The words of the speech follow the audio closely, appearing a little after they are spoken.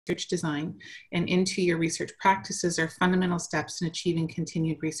research design and into your research practices are fundamental steps in achieving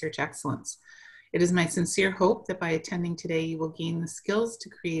continued research excellence. It is my sincere hope that by attending today, you will gain the skills to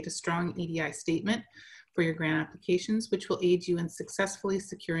create a strong EDI statement for your grant applications, which will aid you in successfully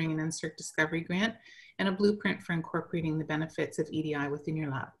securing an NSERC Discovery Grant and a blueprint for incorporating the benefits of EDI within your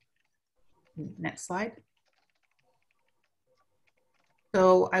lab. Next slide.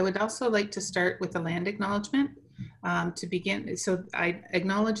 So I would also like to start with a land acknowledgement. To begin, so I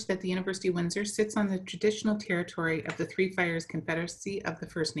acknowledge that the University of Windsor sits on the traditional territory of the Three Fires Confederacy of the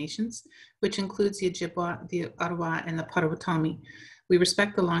First Nations, which includes the Ojibwa, the Ottawa, and the Potawatomi. We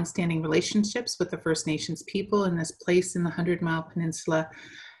respect the longstanding relationships with the First Nations people in this place in the 100-mile peninsula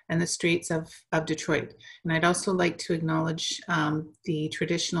and the Straits of Detroit. And I'd also like to acknowledge the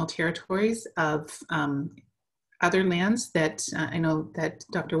traditional territories of other lands that I know that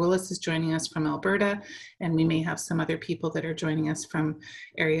Dr. Willis is joining us from Alberta, and we may have some other people that are joining us from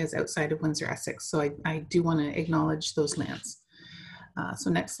areas outside of Windsor, Essex. So I do want to acknowledge those lands. So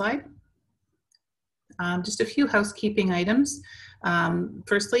next slide. Just a few housekeeping items.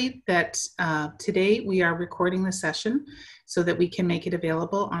 Firstly, that today we are recording the session so that we can make it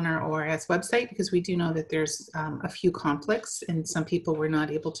available on our ORS website, because we do know that there's a few conflicts and some people were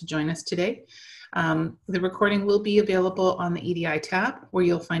not able to join us today. The recording will be available on the EDI tab, where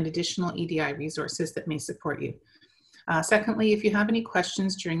you'll find additional EDI resources that may support you. Secondly, if you have any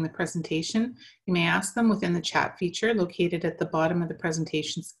questions during the presentation, you may ask them within the chat feature located at the bottom of the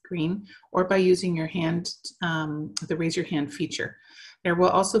presentation screen, or by using your hand, the raise your hand feature. There will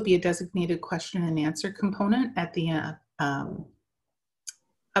also be a designated question and answer component at the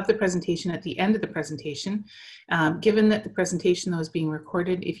of the presentation at the end of the presentation. Given that the presentation though is being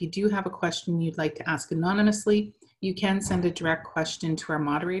recorded, if you do have a question you'd like to ask anonymously, you can send a direct question to our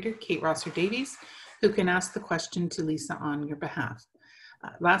moderator, Kate Rosser-Davies, who can ask the question to Lisa on your behalf.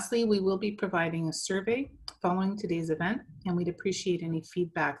 Lastly, we will be providing a survey following today's event, and we'd appreciate any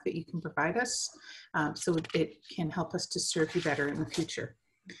feedback that you can provide us so it can help us to serve you better in the future.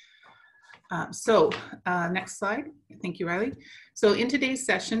 Next slide. Thank you, Riley. So in today's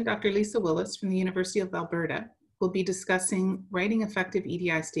session, Dr. Lisa Willis from the University of Alberta will be discussing writing effective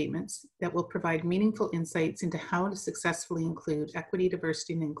EDI statements that will provide meaningful insights into how to successfully include equity,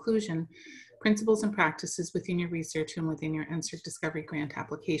 diversity, and inclusion principles and practices within your research and within your NSERC Discovery Grant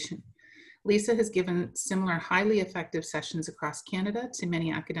application. Lisa has given similar highly effective sessions across Canada to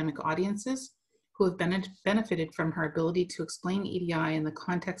many academic audiences who have benefited from her ability to explain EDI in the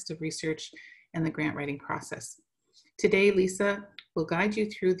context of research and the grant writing process. Today, Lisa will guide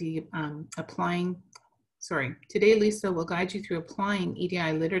you through the applying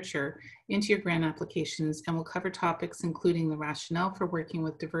EDI literature into your grant applications, and will cover topics including the rationale for working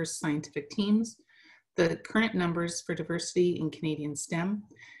with diverse scientific teams, the current numbers for diversity in Canadian STEM,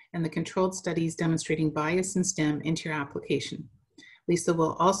 and the controlled studies demonstrating bias in STEM into your application. Lisa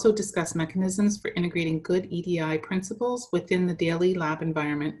will also discuss mechanisms for integrating good EDI principles within the daily lab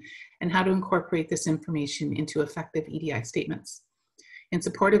environment and how to incorporate this information into effective EDI statements. In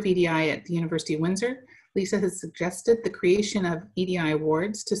support of EDI at the University of Windsor, Lisa has suggested the creation of EDI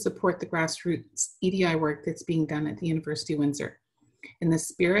awards to support the grassroots EDI work that's being done at the University of Windsor. In this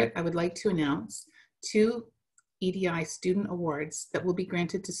spirit, I would like to announce 2 EDI student awards that will be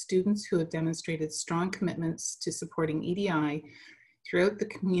granted to students who have demonstrated strong commitments to supporting EDI throughout the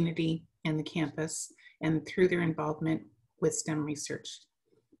community and the campus and through their involvement with STEM research.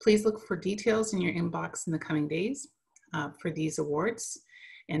 Please look for details in your inbox in the coming days for these awards,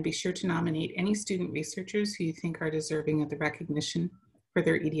 and be sure to nominate any student researchers who you think are deserving of the recognition for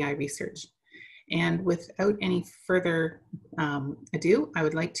their EDI research. And without any further ado, I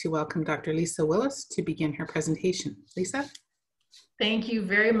would like to welcome Dr. Lisa Willis to begin her presentation. Lisa? Thank you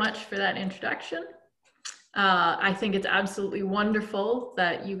very much for that introduction. I think it's absolutely wonderful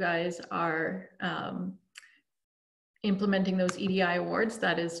that you guys are implementing those EDI awards.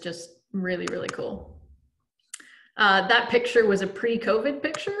 That is just really, really cool. That picture was a pre-COVID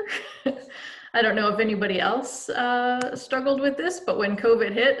picture. I don't know if anybody else struggled with this, but when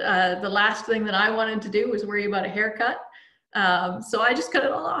COVID hit, the last thing that I wanted to do was worry about a haircut. So I just cut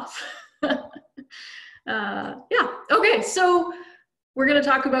it all off. Yeah, okay, so we're gonna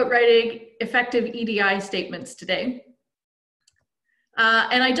talk about writing effective EDI statements today.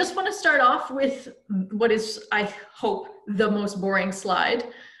 And I just wanna start off with what is, I hope, the most boring slide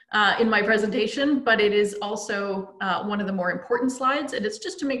in my presentation, but it is also one of the more important slides, and it's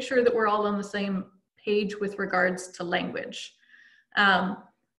just to make sure that we're all on the same page with regards to language.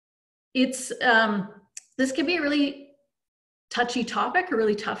 This can be a really touchy topic, a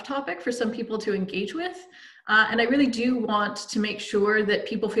really tough topic for some people to engage with. And I really do want to make sure that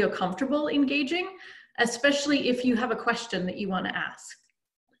people feel comfortable engaging, especially if you have a question that you want to ask.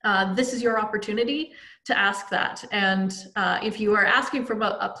 This is your opportunity to ask that. And if you are asking from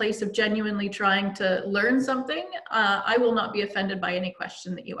a place of genuinely trying to learn something, I will not be offended by any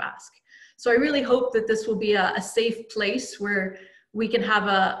question that you ask. So I really hope that this will be a safe place where we can have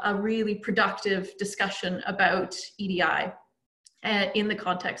a really productive discussion about EDI in the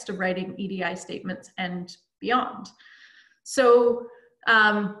context of writing EDI statements and beyond. So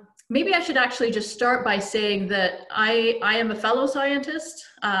maybe I should actually just start by saying that I am a fellow scientist.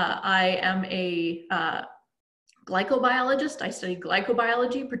 I am a glycobiologist. I study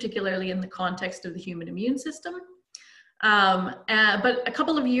glycobiology, particularly in the context of the human immune system. But a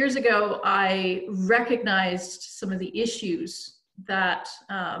couple of years ago, I recognized some of the issues that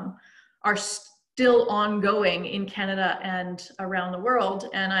are still ongoing in Canada and around the world,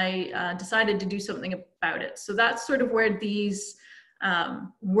 and I decided to do something about it. So that's sort of where these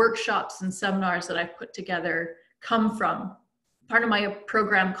workshops and seminars that I've put together come from, part of my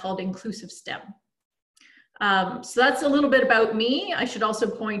program called Inclusive STEM. So that's a little bit about me. I should also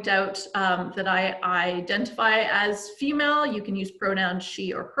point out that I identify as female. You can use pronouns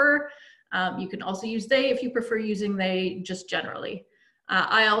she or her. You can also use they if you prefer using they just generally.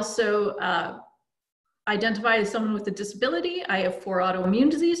 I also identify as someone with a disability. I have 4 autoimmune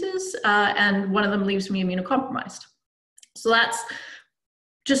diseases, and one of them leaves me immunocompromised. So that's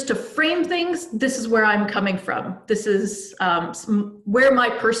just to frame things. This is where I'm coming from. This is where my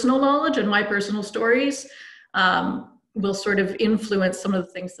personal knowledge and my personal stories will sort of influence some of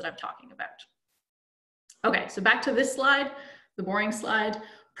the things that I'm talking about. Okay, so back to this slide, the boring slide.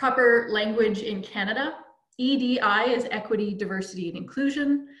 Proper language in Canada. EDI is equity, diversity, and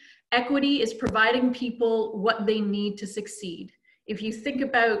inclusion. Equity is providing people what they need to succeed. If you think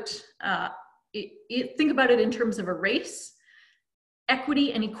about it in terms of a race,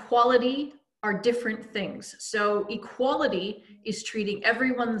 equity and equality are different things. So equality is treating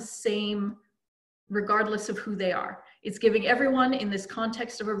everyone the same regardless of who they are. It's giving everyone, in this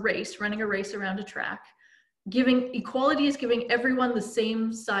context of a race, running a race around a track, equality is giving everyone the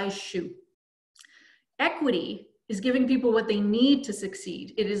same size shoe. Equity is giving people what they need to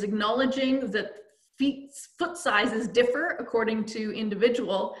succeed. It is acknowledging that foot sizes differ according to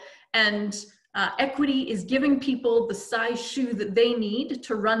individual, and equity is giving people the size shoe that they need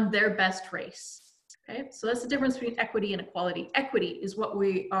to run their best race. Okay, so that's the difference between equity and equality. Equity is what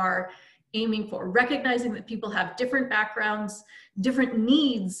we are aiming for, recognizing that people have different backgrounds, different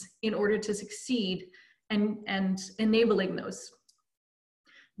needs in order to succeed, and enabling those.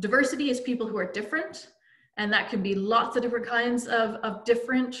 Diversity is people who are different, and that can be lots of different kinds of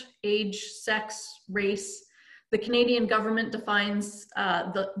different: age, sex, race. The Canadian government defines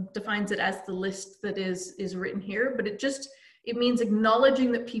it as the list that is written here, but it means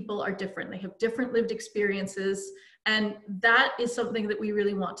acknowledging that people are different. They have different lived experiences, and that is something that we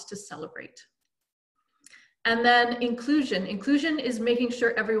really want to celebrate. And then inclusion. Inclusion is making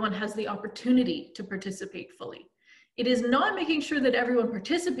sure everyone has the opportunity to participate fully. It is not making sure that everyone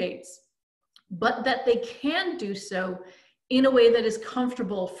participates, but that they can do so in a way that is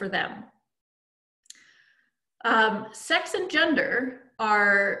comfortable for them. Sex and gender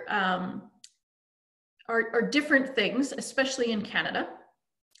are different things, especially in Canada.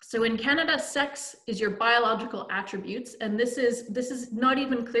 So in Canada, sex is your biological attributes, and this is not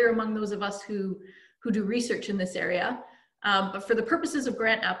even clear among those of us who do research in this area. But for the purposes of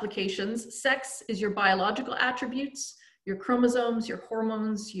grant applications, sex is your biological attributes, your chromosomes, your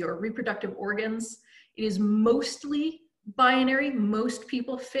hormones, your reproductive organs. It is mostly binary. Most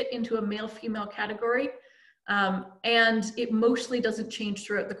people fit into a male-female category. And it mostly doesn't change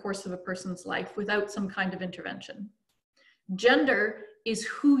throughout the course of a person's life without some kind of intervention. Gender is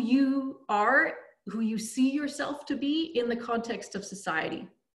who you are, who you see yourself to be in the context of society.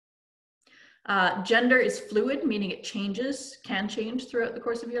 Gender is fluid, meaning it changes, can change throughout the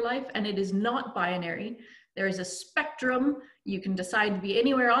course of your life, and it is not binary. There is a spectrum. You can decide to be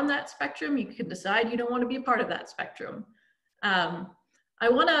anywhere on that spectrum. You can decide you don't want to be a part of that spectrum. I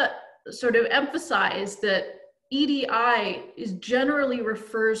want to sort of emphasize that EDI generally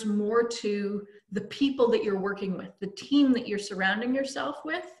refers more to the people that you're working with, the team that you're surrounding yourself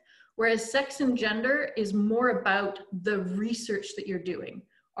with, whereas sex and gender is more about the research that you're doing.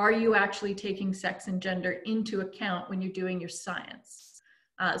 Are you actually taking sex and gender into account when you're doing your science?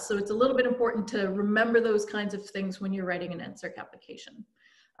 So it's a little bit important to remember those kinds of things when you're writing an NSERC application.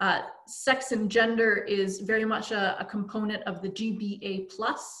 Sex and gender is very much a component of the GBA+.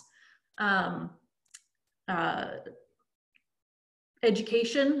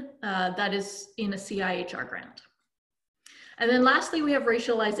 education, that is in a CIHR grant. And then lastly, we have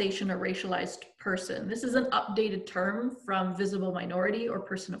racialization or racialized person. This is an updated term from visible minority or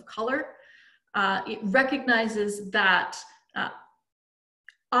person of color. It recognizes that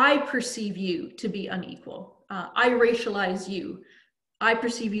I perceive you to be unequal. I racialize you. I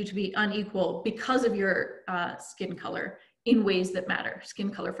perceive you to be unequal because of your skin color in ways that matter.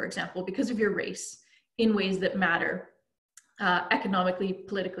 Skin color, for example, because of your race in ways that matter economically,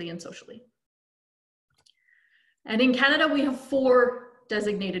 politically, and socially. And in Canada, we have 4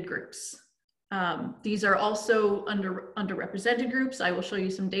 designated groups. These are also underrepresented groups. I will show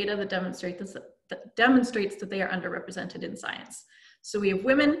you some data that demonstrates that they are underrepresented in science. So we have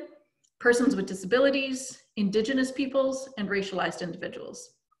women, persons with disabilities, Indigenous peoples, and racialized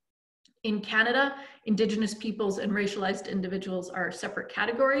individuals. In Canada, Indigenous peoples and racialized individuals are separate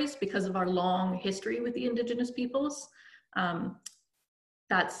categories because of our long history with the Indigenous peoples.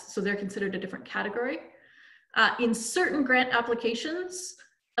 So they're considered a different category. In certain grant applications,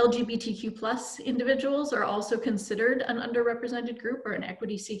 LGBTQ+ individuals are also considered an underrepresented group or an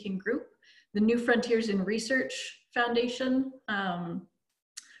equity-seeking group. The New Frontiers in Research Foundation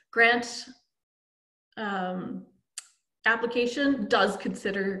grant application does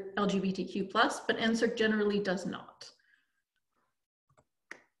consider LGBTQ+, but NSERC generally does not.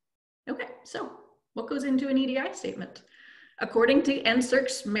 Okay, so what goes into an EDI statement? According to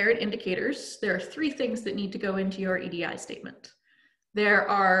NSERC's merit indicators, there are 3 things that need to go into your EDI statement. There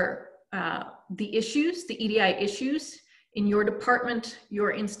are the issues, the EDI issues in your department,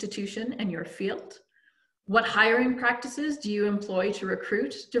 your institution, and your field. What hiring practices do you employ to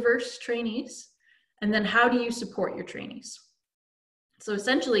recruit diverse trainees? And then how do you support your trainees? So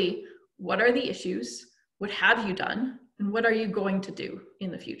essentially, what are the issues? What have you done? And what are you going to do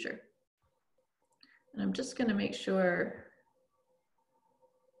in the future? And I'm just going to make sure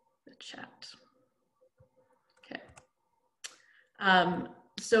the chat. Okay.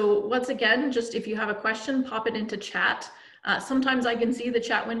 So once again, just if you have a question, pop it into chat. Sometimes I can see the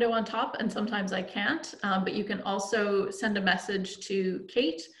chat window on top and sometimes I can't, but you can also send a message to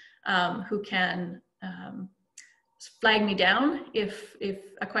Kate, who can flag me down if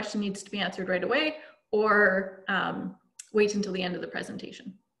a question needs to be answered right away, or wait until the end of the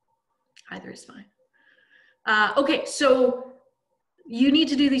presentation. Either is fine. Okay, so you need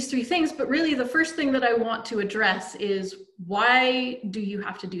to do these 3 things, but really the first thing that I want to address is, why do you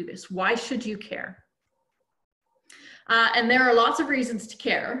have to do this? Why should you care? And there are lots of reasons to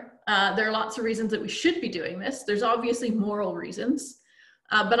care. There are lots of reasons that we should be doing this. There's obviously moral reasons,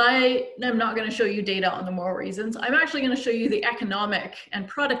 but I am not going to show you data on the moral reasons. I'm actually going to show you the economic and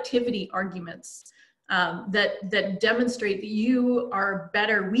productivity arguments that demonstrate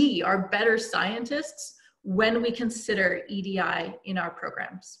that we are better scientists when we consider EDI in our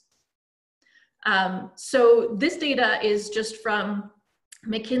programs. So this data is just from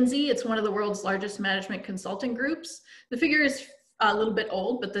McKinsey. It's one of the world's largest management consulting groups. The figure is a little bit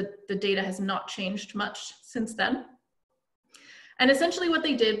old, but the data has not changed much since then. And essentially what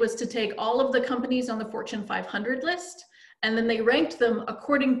they did was to take all of the companies on the Fortune 500 list, and then they ranked them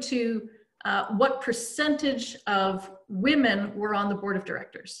according to what percentage of women were on the board of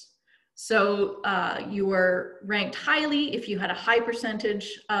directors. So you were ranked highly if you had a high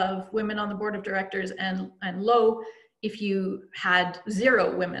percentage of women on the board of directors, and low if you had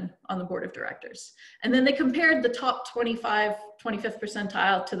 0 women on the board of directors. And then they compared the top 25th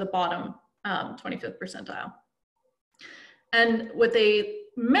percentile to the bottom 25th percentile. And what they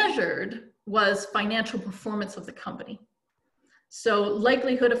measured was financial performance of the company. So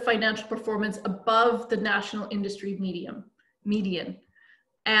likelihood of financial performance above the national industry median.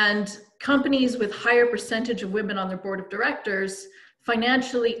 And companies with higher percentage of women on their board of directors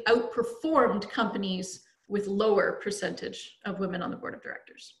financially outperformed companies with lower percentage of women on the board of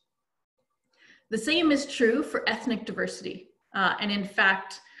directors. The same is true for ethnic diversity. And in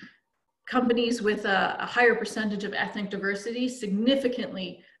fact, companies with a higher percentage of ethnic diversity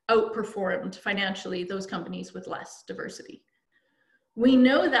significantly outperformed financially those companies with less diversity. We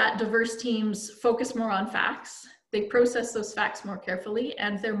know that diverse teams focus more on facts, they process those facts more carefully,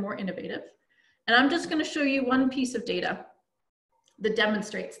 and they're more innovative. And I'm just going to show you one piece of data that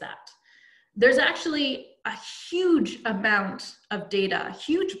demonstrates that. There's actually a huge amount of data, a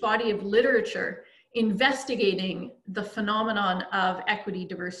huge body of literature investigating the phenomenon of equity,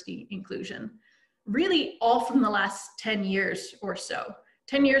 diversity, inclusion, really all from the last 10 years or so.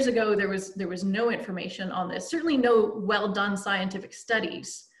 10 years ago, there was no information on this, certainly no well-done scientific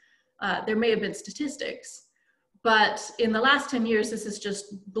studies. There may have been statistics, but in the last 10 years, this has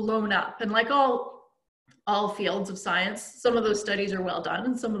just blown up. And like all all fields of science. Some of those studies are well done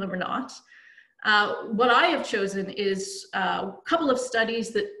and some of them are not. What I have chosen is a couple of studies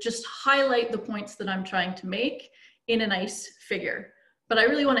that just highlight the points that I'm trying to make in a nice figure. But I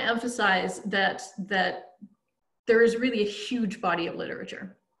really want to emphasize that there is really a huge body of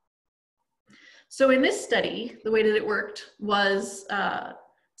literature. So in this study, the way that it worked was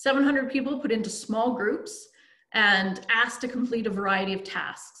 700 people put into small groups and asked to complete a variety of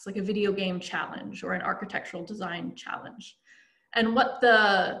tasks, like a video game challenge or an architectural design challenge. And what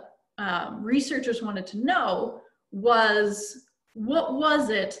the researchers wanted to know was, what was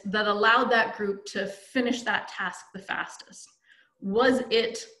it that allowed that group to finish that task the fastest? Was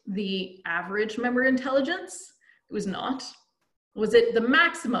it the average member intelligence? It was not. Was it the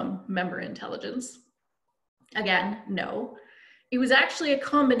maximum member intelligence? Again, no. It was actually a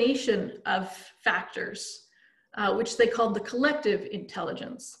combination of factors, which they called the collective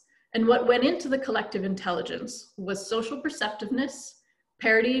intelligence. And what went into the collective intelligence was social perceptiveness,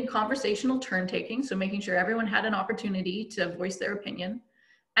 parity and conversational turn-taking, so making sure everyone had an opportunity to voice their opinion,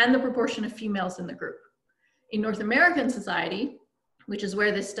 and the proportion of females in the group. In North American society, which is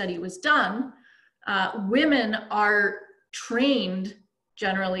where this study was done, women are trained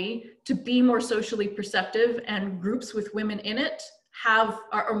generally to be more socially perceptive, and groups with women in it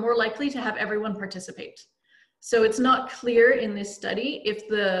are more likely to have everyone participate. So it's not clear in this study if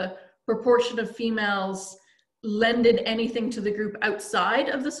the proportion of females lended anything to the group outside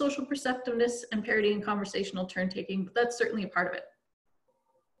of the social perceptiveness and parity and conversational turn-taking, but that's certainly a part of it.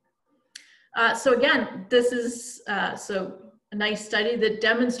 So again, this is a nice study that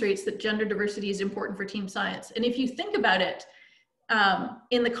demonstrates that gender diversity is important for team science. And if you think about it,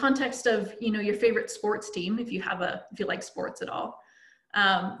 in the context of, you know, your favorite sports team, if you like sports at all,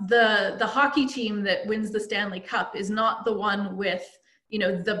 the hockey team that wins the Stanley Cup is not the one with, you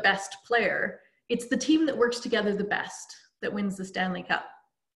know, the best player. It's the team that works together the best that wins the Stanley Cup.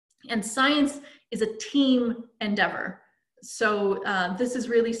 And science is a team endeavor. So this is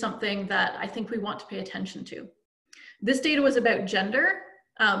really something that I think we want to pay attention to. This data was about gender,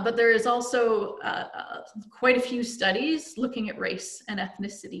 but there is also quite a few studies looking at race and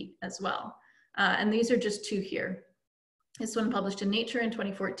ethnicity as well. And these are just two here. This one published in Nature in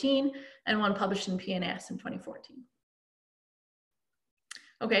 2014 and one published in PNAS in 2014.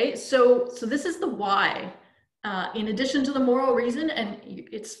 Okay, so this is the why. In addition to the moral reason, and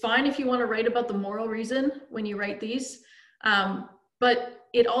it's fine if you want to write about the moral reason when you write these, but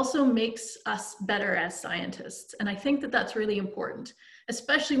it also makes us better as scientists. And I think that that's really important,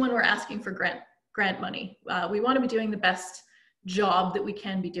 especially when we're asking for grant money. We want to be doing the best job that we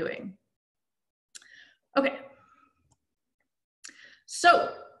can be doing. Okay.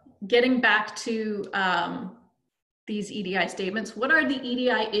 So getting back to these EDI statements, what are the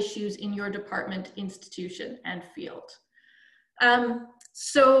EDI issues in your department, institution, and field?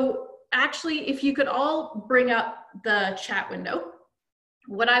 So actually, if you could all bring up the chat window,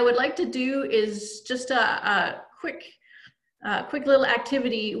 what I would like to do is just a quick little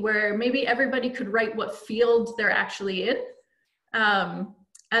activity where maybe everybody could write what field they're actually in.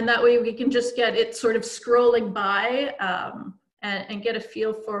 And that way we can just get it sort of scrolling by and get a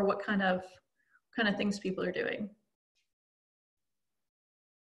feel for what kind of things people are doing.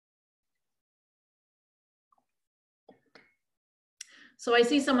 So I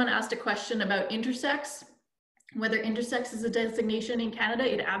see someone asked a question about intersex. Whether intersex is a designation in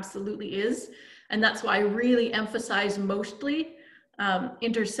Canada, it absolutely is. And that's why I really emphasize mostly.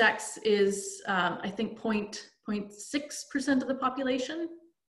 Intersex is, I think, 0.6% of the population.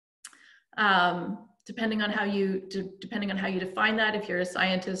 Depending on how you define that, if you're a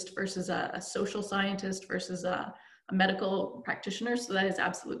scientist versus a social scientist versus a medical practitioner. So that is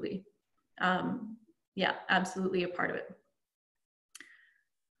absolutely, yeah, absolutely a part of it.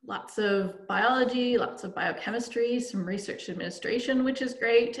 Lots of biology, lots of biochemistry, some research administration, which is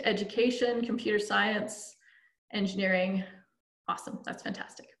great, education, computer science, engineering. Awesome, that's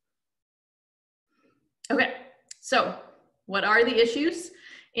fantastic. Okay, so what are the issues?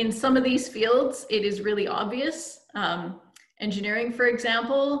 In some of these fields, it is really obvious. Engineering, for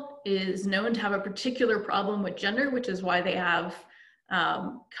example, is known to have a particular problem with gender, which is why they have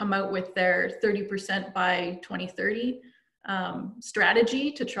come out with their 30% by 2030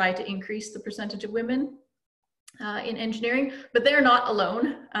 strategy to try to increase the percentage of women in engineering, but they're not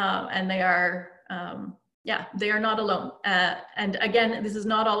alone, and they are, yeah, they are not alone. And again, this is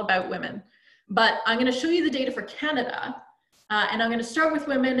not all about women, but I'm going to show you the data for Canada, and I'm going to start with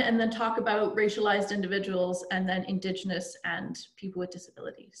women and then talk about racialized individuals and then Indigenous and people with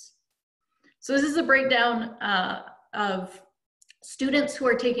disabilities. So this is a breakdown of Students who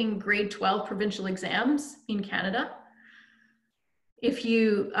are taking grade 12 provincial exams in Canada, if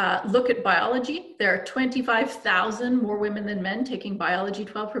you look at biology, there are 25,000 more women than men taking biology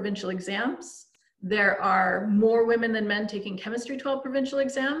 12 provincial exams. There are more women than men taking chemistry 12 provincial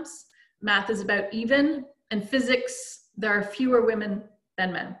exams. Math is about even, and physics, there are fewer women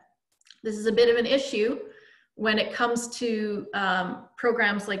than men. This is a bit of an issue when it comes to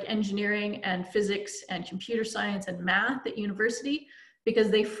programs like engineering and physics and computer science and math at university,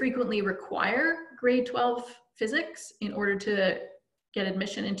 because they frequently require grade 12 physics in order to get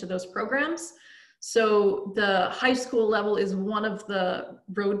admission into those programs. So the high school level is one of the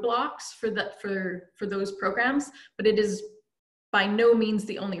roadblocks for those programs, but it is by no means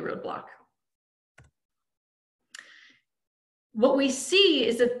the only roadblock. What we see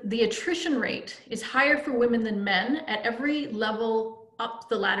is that the attrition rate is higher for women than men at every level up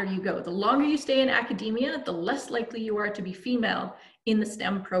the ladder you go. The longer you stay in academia, the less likely you are to be female in the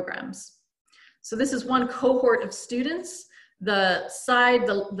STEM programs. So this is one cohort of students. The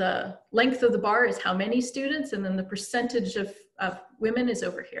length of the bar is how many students, and then the percentage of women is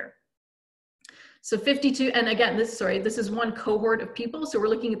over here. So 52, and again, this is one cohort of people. So we're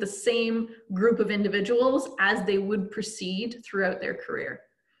looking at the same group of individuals as they would proceed throughout their career.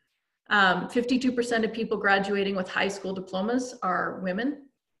 52% of people graduating with high school diplomas are women.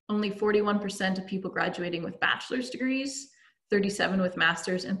 Only 41% of people graduating with bachelor's degrees, 37% with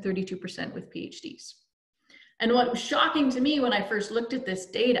master's, and 32% with PhDs. And what was shocking to me when I first looked at this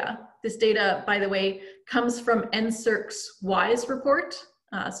data, by the way, comes from NSERC's WISE report.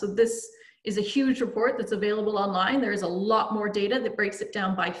 So this is a huge report that's available online. There is a lot more data that breaks it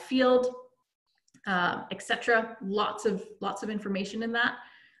down by field, etc. Lots of information in that.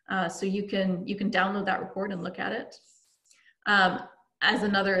 So you can download that report and look at it. As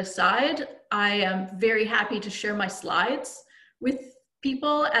another aside, I am very happy to share my slides with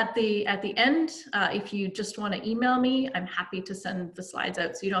people at the end. If you just want to email me, I'm happy to send the slides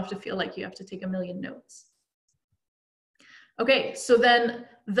out so you don't have to feel like you have to take a million notes. Okay, so then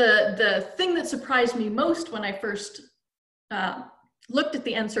the thing that surprised me most when I first looked at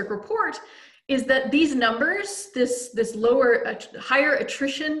the NSERC report is that these numbers, this higher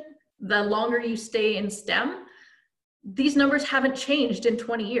attrition, the longer you stay in STEM, these numbers haven't changed in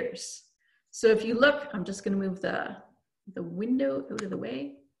 20 years. So if you look, I'm just going to move the window out of the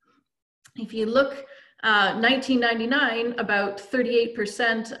way. If you look, 1999, about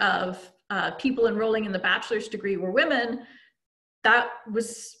 38% of people enrolling in the bachelor's degree were women. That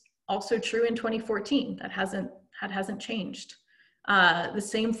was also true in 2014. That hasn't changed. The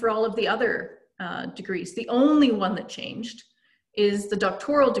same for all of the other degrees. The only one that changed is the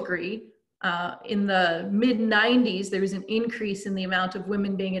doctoral degree. In the mid-90s, there was an increase in the amount of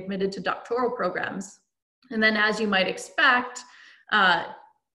women being admitted to doctoral programs. And then, as you might expect,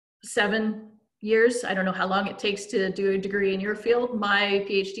 7 years, I don't know how long it takes to do a degree in your field. My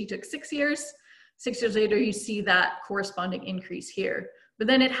PhD took 6 years. 6 years later, you see that corresponding increase here. But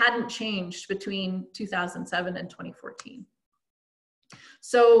then it hadn't changed between 2007 and 2014.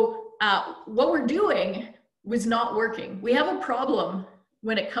 So what we're doing was not working. We have a problem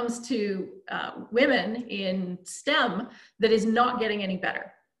when it comes to women in STEM that is not getting any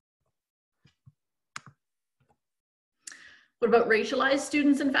better. What about racialized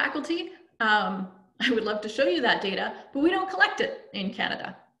students and faculty? I would love to show you that data, but we don't collect it in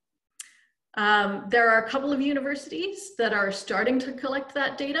Canada. There are a couple of universities that are starting to collect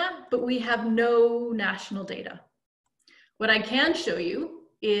that data, but we have no national data. What I can show you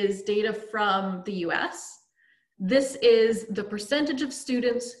is data from the US. This is the percentage of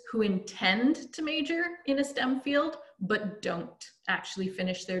students who intend to major in a STEM field, but don't actually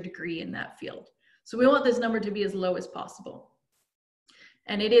finish their degree in that field. So we want this number to be as low as possible.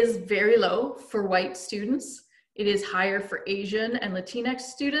 And it is very low for white students. It is higher for Asian and Latinx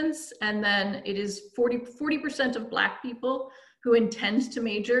students. And then it is 40% of Black people who intend to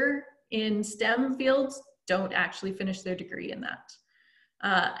major in STEM fields don't actually finish their degree in that.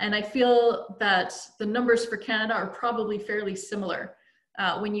 And I feel that the numbers for Canada are probably fairly similar.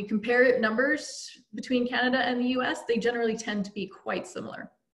 When you compare numbers between Canada and the US, they generally tend to be quite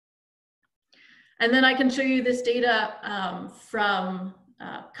similar. And then I can show you this data from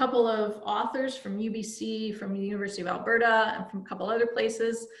a couple of authors from UBC, from the University of Alberta, and from a couple other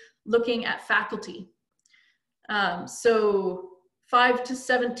places looking at faculty. So 5 to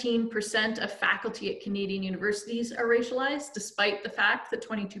 17% of faculty at Canadian universities are racialized, despite the fact that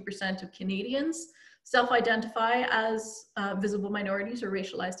 22% of Canadians self-identify as visible minorities or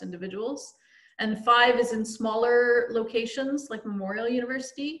racialized individuals. And 5 is in smaller locations like Memorial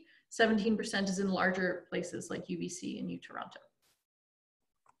University. 17% is in larger places like UBC and UToronto.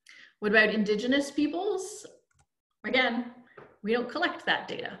 What about Indigenous peoples? Again, we don't collect that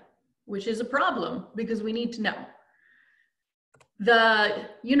data, which is a problem because we need to know. The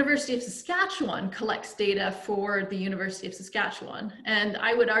University of Saskatchewan collects data for the University of Saskatchewan, and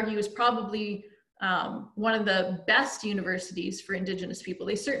I would argue is probably one of the best universities for Indigenous people.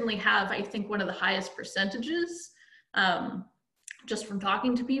 They certainly have, I think, one of the highest percentages, just from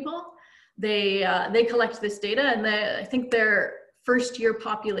talking to people. They collect this data, and I think their first year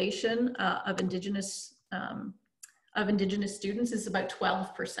population of Indigenous students is about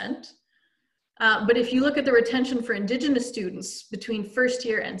 12%. But if you look at the retention for Indigenous students between first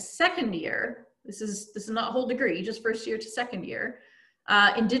year and second year, this is not whole degree, just first year to second year,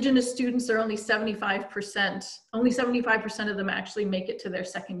 Indigenous students are only 75%, only 75% of them actually make it to their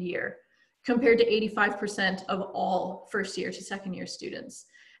second year, compared to 85% of all first year to second year students.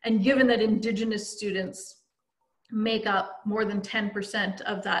 And given that Indigenous students make up more than 10%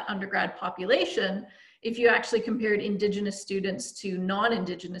 of that undergrad population, if you actually compared Indigenous students to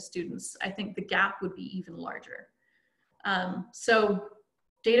non-Indigenous students, I think the gap would be even larger. So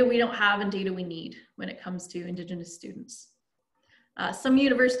data we don't have and data we need when it comes to Indigenous students. Some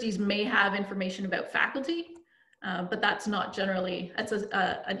universities may have information about faculty, but that's not generally, that's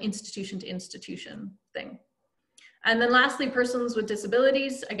an institution to institution thing. And then lastly, persons with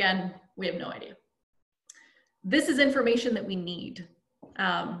disabilities, again, we have no idea. This is information that we need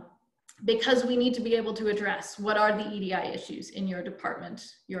because we need to be able to address what are the EDI issues in your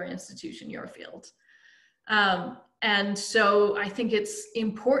department, your institution, your field. And so I think it's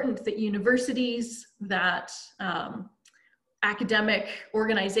important that universities, that academic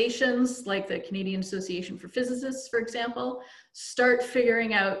organizations like the Canadian Association for Physicists, for example, start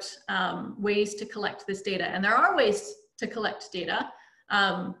figuring out ways to collect this data. And there are ways to collect data.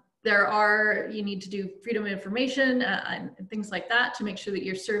 You need to do freedom of information and things like that to make sure that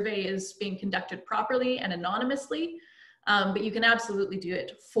your survey is being conducted properly and anonymously. But you can absolutely do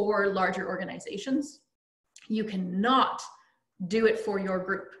it for larger organizations. You cannot do it for your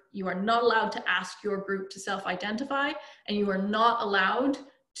group. You are not allowed to ask your group to self-identify, and you are not allowed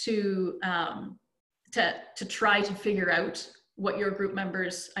to try to figure out what your group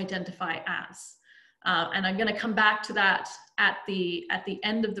members identify as. And I'm going to come back to that at the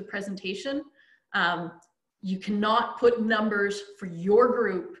end of the presentation. You cannot put numbers for your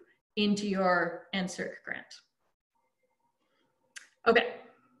group into your NSERC grant. Okay.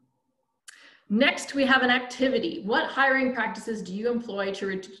 Next, we have an activity. What hiring practices do you employ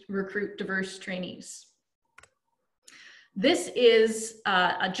to recruit diverse trainees? This is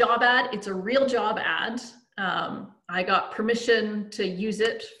a job ad. It's a real job ad. I got permission to use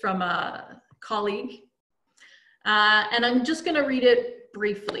it from a colleague. And I'm just going to read it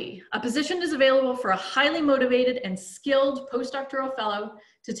briefly. A position is available for a highly motivated and skilled postdoctoral fellow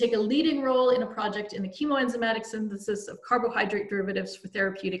to take a leading role in a project in the chemoenzymatic synthesis of carbohydrate derivatives for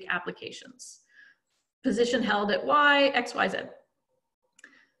therapeutic applications. Position held at XYZ.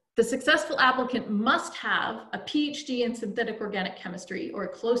 The successful applicant must have a PhD in synthetic organic chemistry or a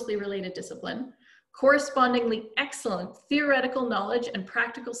closely related discipline. Correspondingly excellent theoretical knowledge and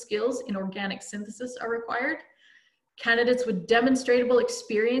practical skills in organic synthesis are required. Candidates with demonstrable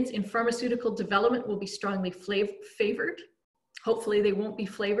experience in pharmaceutical development will be strongly favored. Hopefully they won't be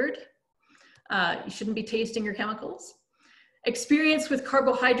flavored. You shouldn't be tasting your chemicals. Experience with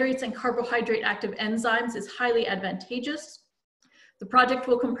carbohydrates and carbohydrate active enzymes is highly advantageous. The project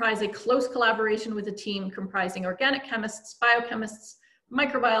will comprise a close collaboration with a team comprising organic chemists, biochemists,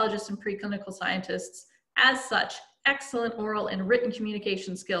 microbiologists, and preclinical scientists. As such, excellent oral and written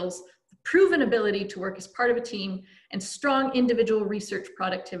communication skills, proven ability to work as part of a team, and strong individual research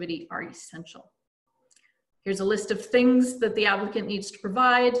productivity are essential. Here's a list of things that the applicant needs to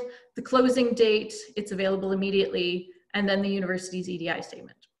provide: the closing date, it's available immediately, and then the university's EDI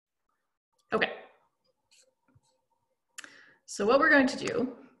statement. Okay. So what we're going to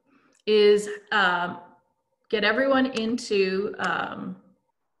do is get everyone into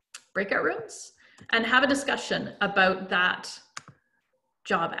breakout rooms and have a discussion about that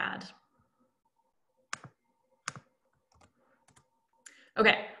job ad.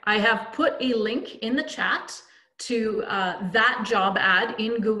 Okay, I have put a link in the chat to that job ad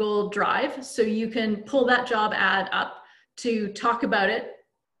in Google Drive, so you can pull that job ad up to talk about it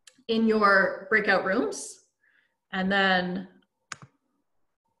in your breakout rooms. And then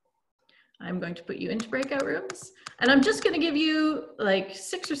I'm going to put you into breakout rooms. And I'm just going to give you like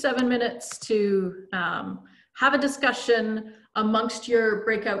 6 or 7 minutes to have a discussion amongst your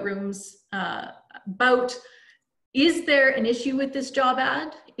breakout rooms about, is there an issue with this job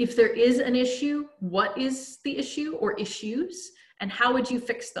ad? If there is an issue, what is the issue or issues, and how would you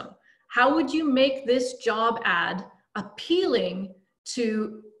fix them? How would you make this job ad appealing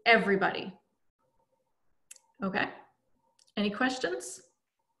to everybody? Okay, any questions?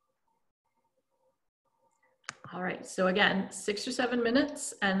 All right, so again, 6 or 7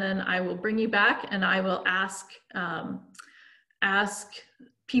 minutes, and then I will bring you back and I will ask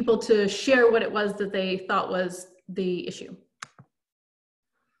people to share what it was that they thought was the issue.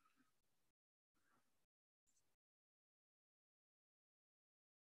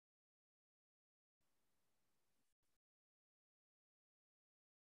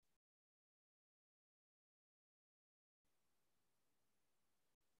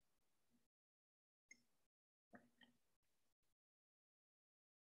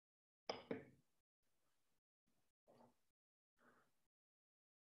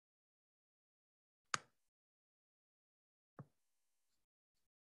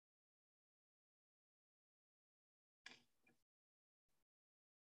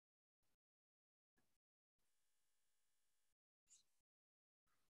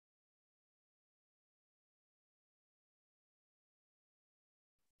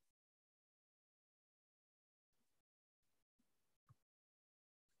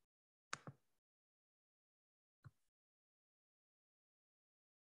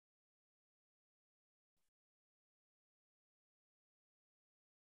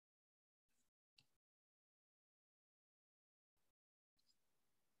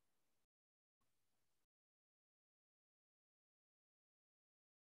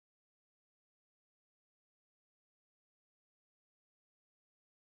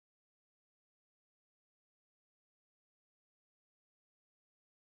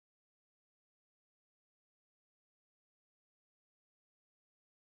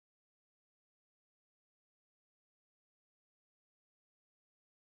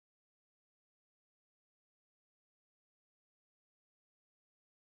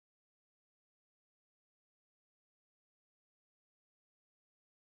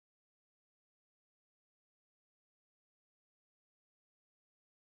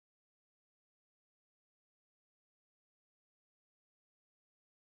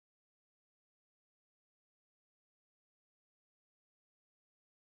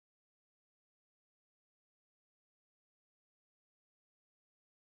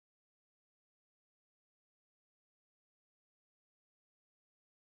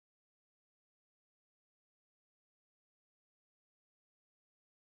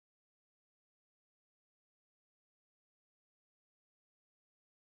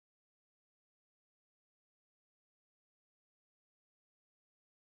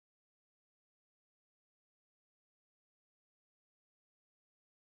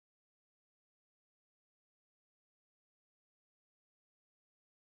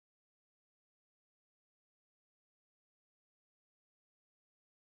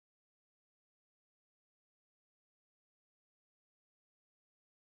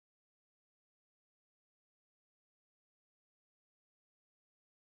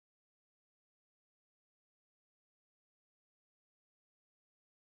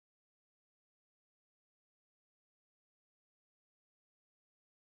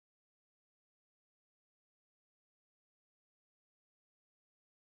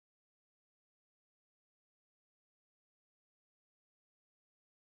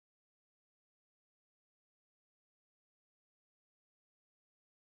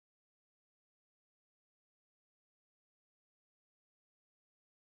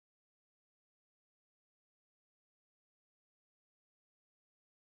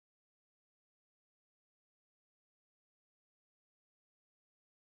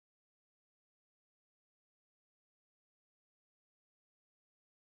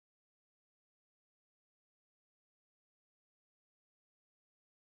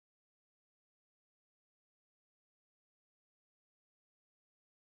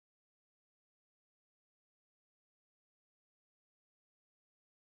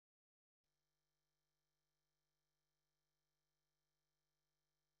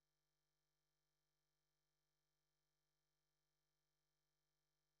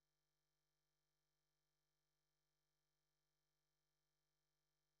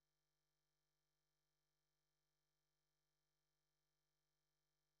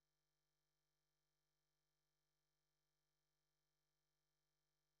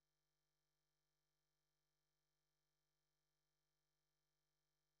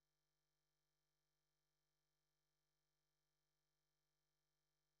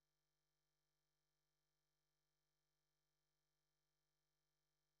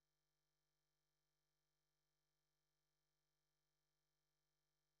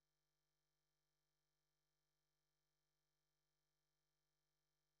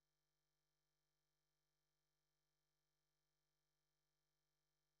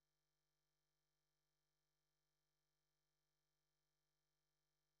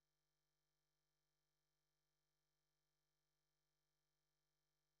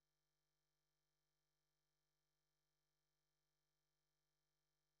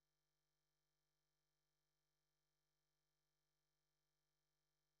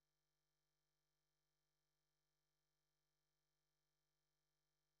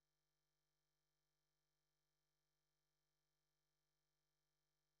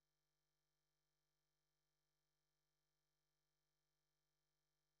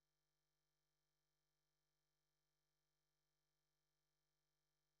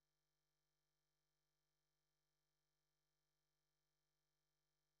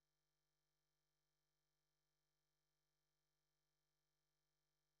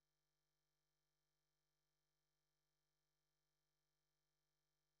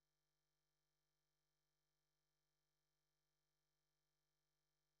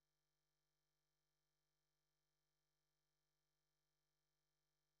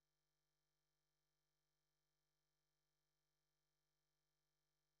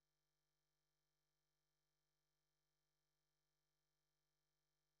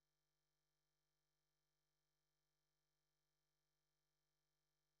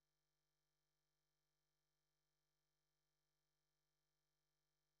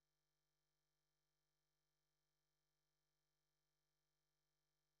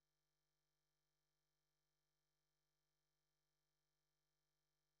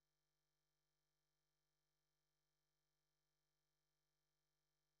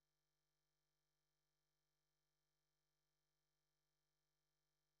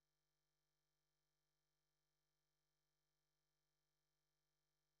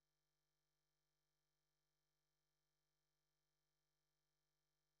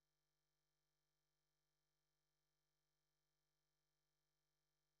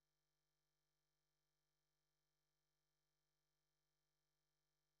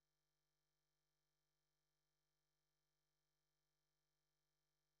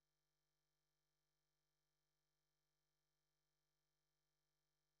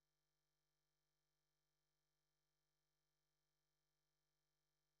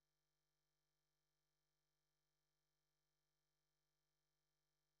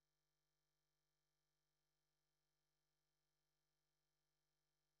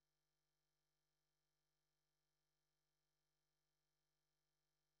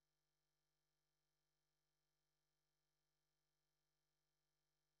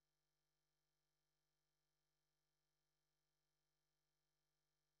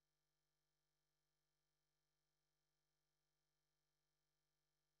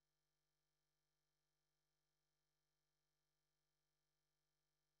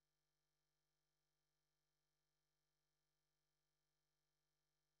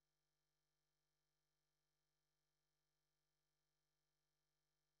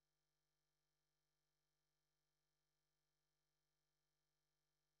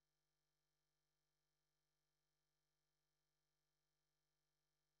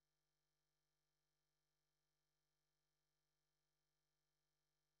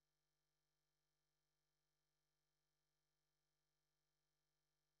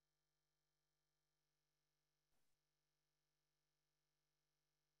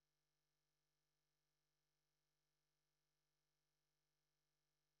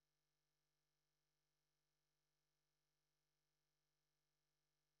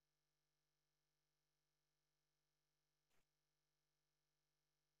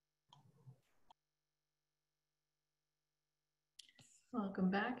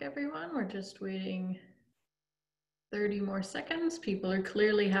 Welcome back, everyone. We're just waiting 30 more seconds. People are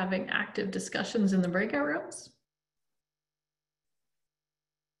clearly having active discussions in the breakout rooms.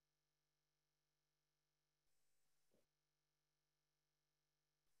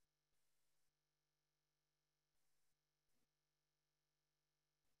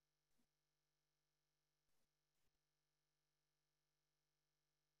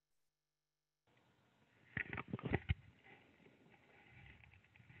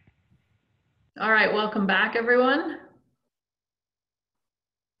 All right, welcome back, everyone.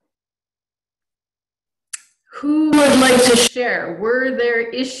 Who would like to share? Were there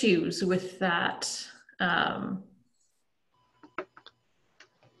issues with that job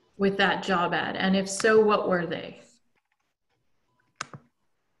ad? And if so, what were they?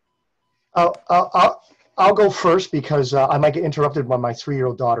 I'll go first because I might get interrupted by my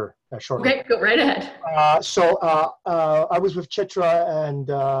 3-year-old daughter shortly. Okay, go right ahead. I was with Chitra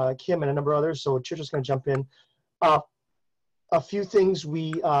and Kim and a number of others, so Chitra's going to jump in. A few things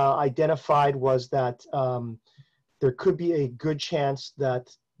we identified was that there could be a good chance that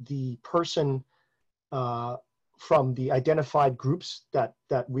the person from the identified groups that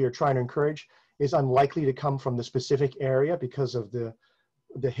we are trying to encourage is unlikely to come from the specific area because of the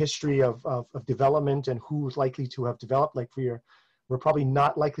history of development and who's likely to have developed. Like we're probably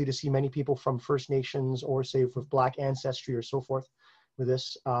not likely to see many people from First Nations or say with Black ancestry or so forth with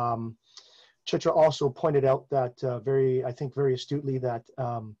this. Chitra also pointed out that I think very astutely that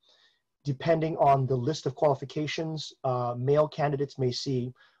depending on the list of qualifications, male candidates may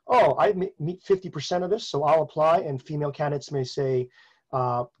see, oh, I meet 50% of this, so I'll apply, and female candidates may say,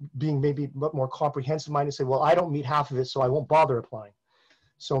 being maybe a bit more comprehensive minded, say, well, I don't meet half of it, so I won't bother applying.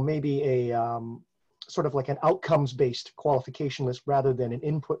 So maybe a sort of like an outcomes-based qualification list rather than an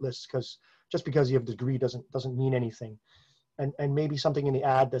input list, because just because you have a degree doesn't mean anything. And maybe something in the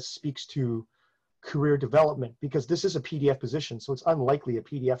ad that speaks to career development, because this is a PDF position, so it's unlikely a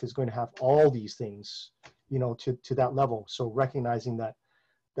PDF is going to have all these things, you know, to that level. So recognizing that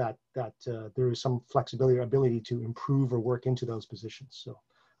there is some flexibility or ability to improve or work into those positions. So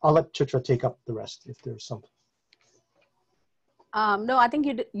I'll let Chitra take up the rest if there's something. No, I think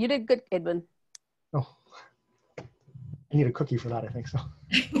you did good, Edwin. Oh, I need a cookie for that, I think so.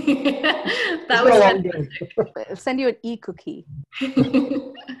 That was I'll send you an e-cookie.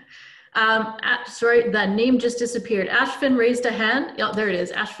 Sorry, that name just disappeared. Ashvin raised a hand. Yeah, there it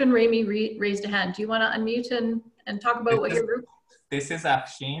is. Ashvin Ramey raised a hand. Do you want to unmute and talk about what your group? This is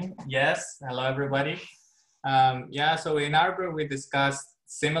Afshin. Yes. Hello, everybody. Yeah, so in our group, we discussed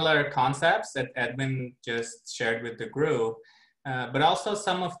similar concepts that Edwin just shared with the group, but also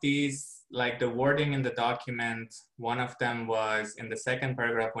some of these, like the wording in the document, one of them was in the second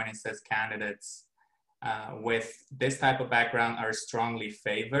paragraph when it says candidates with this type of background are strongly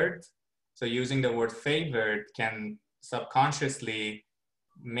favored. So using the word favored can subconsciously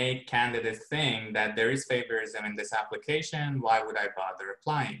make candidates think that there is favorism in this application. Why would I bother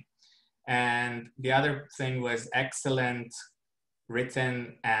applying? And the other thing was excellent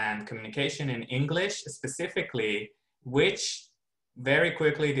written and communication in English specifically, which very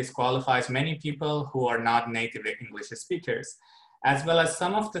quickly disqualifies many people who are not native English speakers, as well as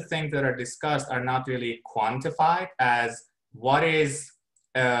some of the things that are discussed are not really quantified as what is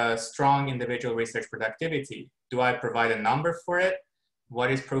strong individual research productivity. Do I provide a number for it?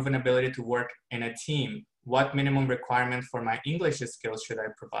 What is proven ability to work in a team? What minimum requirement for my English skills should I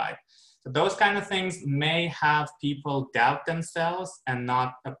provide? So those kind of things may have people doubt themselves and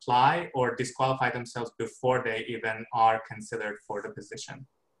not apply or disqualify themselves before they even are considered for the position.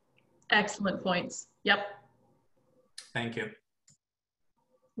 Excellent points. Yep. Thank you.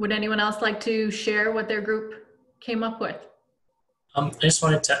 Would anyone else like to share what their group came up with? I just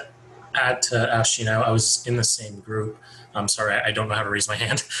wanted to add to Ash, you know, I was in the same group. I'm sorry, I don't know how to raise my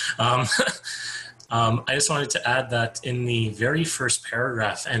hand. I just wanted to add that in the very first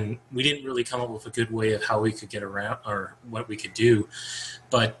paragraph, and we didn't really come up with a good way of how we could get around or what we could do,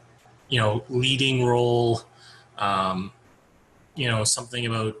 but, you know, leading role, you know, something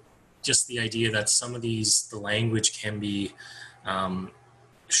about just the idea that some of these, the language can be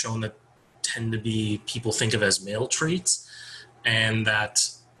shown that tend to be, people think of as male traits, and that,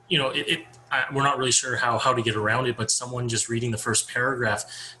 you know, we're not really sure how to get around it, but someone just reading the first paragraph,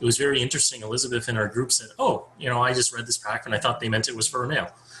 it was very interesting. Elizabeth in our group said, oh, you know, I just read this paragraph and I thought they meant it was for a male.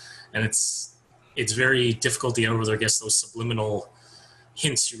 And it's very difficult to get over, I guess, those subliminal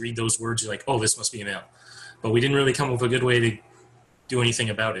hints. You read those words, you're like, oh, this must be a male. But we didn't really come up with a good way to do anything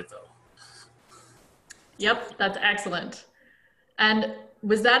about it, though. Yep, that's excellent. And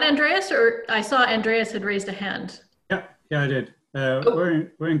was that Andreas, or I saw Andreas had raised a hand? Yeah, I did.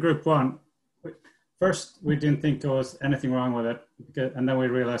 We're in group one. First, we didn't think there was anything wrong with it, and then we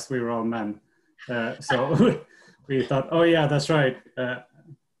realized we were all men. So we thought, oh yeah, that's right. Okay,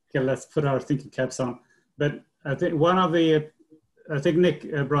 let's put our thinking caps on. But I think I think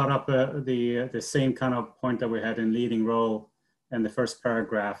Nick brought up the same kind of point that we had in leading role in the first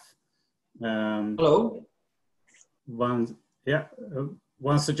paragraph. Hello? One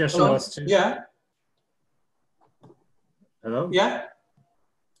suggestion Hello? was to... Yeah. Hello? Yeah.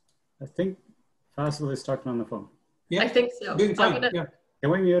 I think Faisal is talking on the phone. Yeah. I think so. Doing fine. Gonna... Yeah.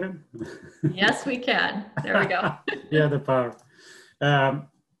 Can we mute him? Yes, we can. There we go. Yeah, the power.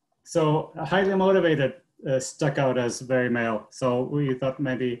 So highly motivated stuck out as very male. So we thought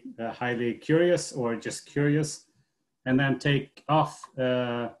maybe highly curious or just curious, and then take out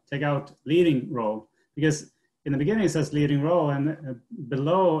leading role, because in the beginning it says leading role, and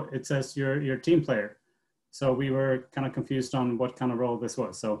below it says your team player. So we were kind of confused on what kind of role this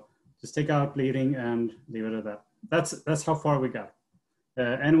was. So just take out leading and leave it at that. That's how far we got.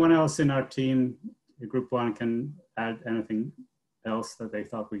 Anyone else in our team, group one, can add anything else that they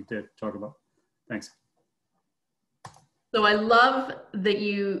thought we did talk about? Thanks. So I love that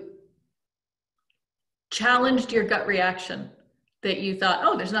you challenged your gut reaction, that you thought,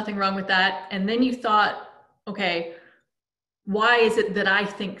 oh, there's nothing wrong with that. And then you thought, okay, why is it that I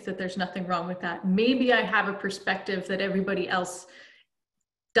think that there's nothing wrong with that? Maybe I have a perspective that everybody else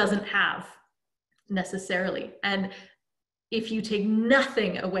doesn't have necessarily. And if you take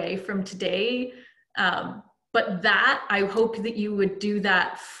nothing away from today, but that, I hope that you would do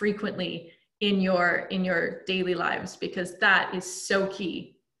that frequently in your daily lives, because that is so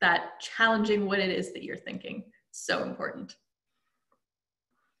key. That challenging what it is that you're thinking, so important.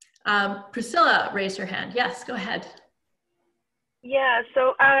 Priscilla raised her hand. Yes, go ahead. Yeah,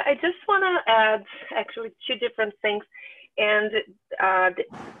 so I just want to add actually two different things, and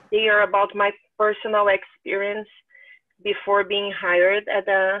they are about my personal experience before being hired at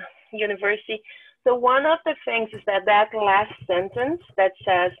the university. So one of the things is that last sentence that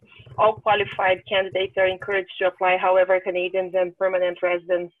says, all qualified candidates are encouraged to apply, however, Canadians and permanent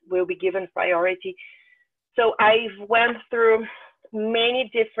residents will be given priority. So I've went through many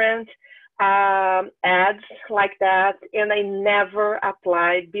different ads like that, and I never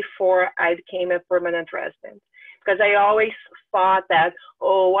applied before I became a permanent resident, because I always thought that,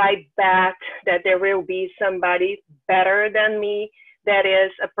 oh, I bet that there will be somebody better than me that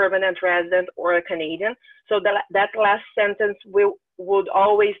is a permanent resident or a Canadian. So that last sentence would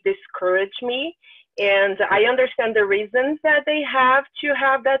always discourage me. And I understand the reasons that they have to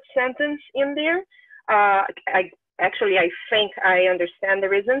have that sentence in there. I think I understand the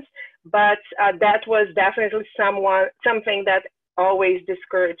reasons, but that was definitely something that always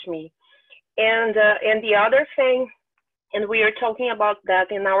discouraged me. And the other thing, and we are talking about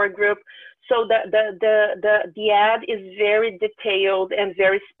that in our group, so the ad is very detailed and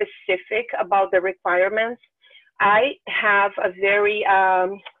very specific about the requirements. I have a very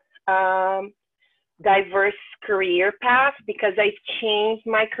diverse career path because I changed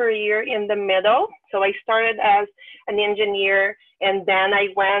my career in the middle. So I started as an engineer, and then I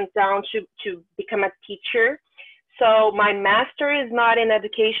went down to become a teacher. So my master is not in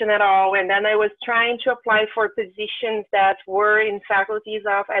education at all. And then I was trying to apply for positions that were in faculties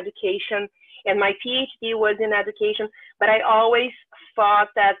of education, and my PhD was in education. But I always thought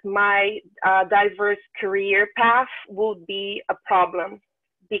that my diverse career path would be a problem,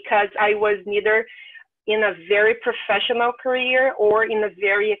 because I was neither in a very professional career or in a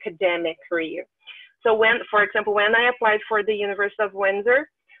very academic career. So for example, when I applied for the University of Windsor,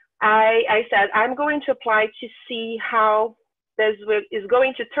 I said, I'm going to apply to see how this is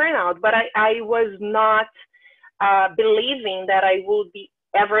going to turn out. But I was not believing that I would be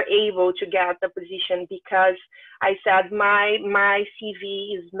ever able to get the position, because I said my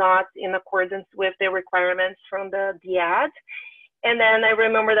CV is not in accordance with the requirements from the ad. And then I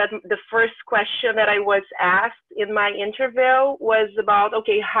remember that the first question that I was asked in my interview was about,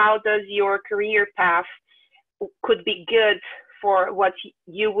 okay, how does your career path could be good for what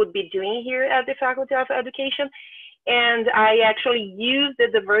you would be doing here at the Faculty of Education? And I actually used the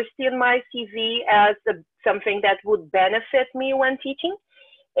diversity in my CV as something that would benefit me when teaching.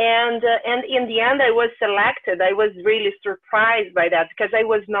 And in the end, I was selected. I was really surprised by that, because I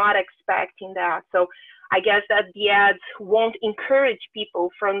was not expecting that. So I guess that the ads won't encourage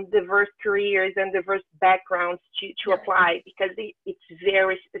people from diverse careers and diverse backgrounds to apply, because it's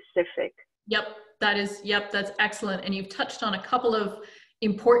very specific. That's excellent. And you've touched on a couple of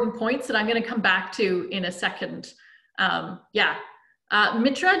important points that I'm going to come back to in a second.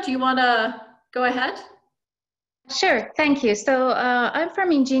 Mitra, do you want to go ahead? Sure, thank you. So I'm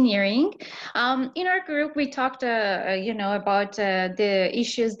from engineering. In our group, we talked, about the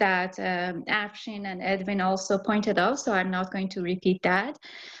issues that Afshin and Edwin also pointed out. So I'm not going to repeat that.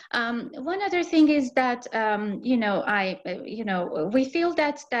 One other thing is that we feel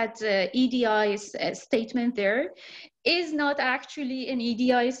that EDI's statement there is not actually an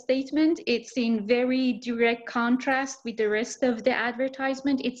EDI statement. It's in very direct contrast with the rest of the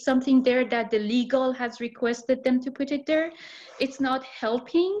advertisement. It's something there that the legal has requested them to put it there. It's not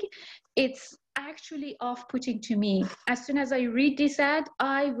helping. It's actually off-putting to me. As soon as I read this ad,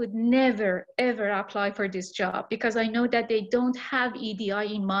 I would never, ever apply for this job because I know that they don't have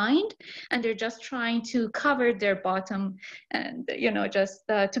EDI in mind and they're just trying to cover their bottom and, just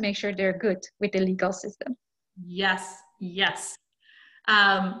to make sure they're good with the legal system. Yes, yes.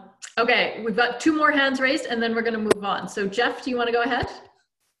 Okay, we've got 2 more hands raised and then we're going to move on. So Jeff, do you want to go ahead?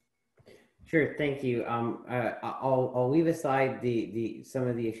 Sure, thank you. I'll leave aside some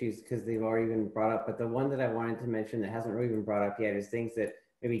of the issues because they've already been brought up, but the one that I wanted to mention that hasn't really been brought up yet is things that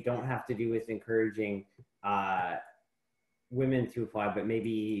maybe don't have to do with encouraging women to apply, but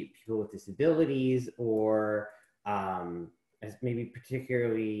maybe people with disabilities or as maybe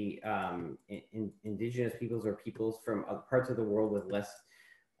particularly indigenous peoples or peoples from parts of the world with less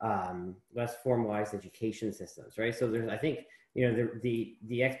formalized education systems, right? So there's, I think,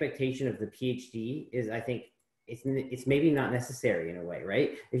 the expectation of the PhD is, I think, it's maybe not necessary in a way,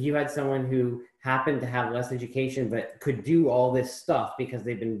 right? If you had someone who happened to have less education but could do all this stuff because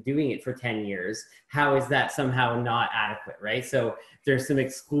they've been doing it for 10 years, how is that somehow not adequate, right? So there's some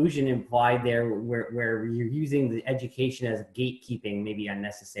exclusion implied there where you're using the education as gatekeeping maybe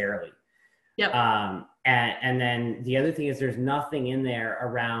unnecessarily. Yep. And then the other thing is there's nothing in there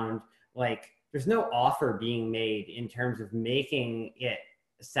around, like, there's no offer being made in terms of making it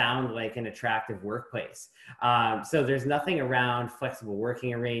sound like an attractive workplace. So there's nothing around flexible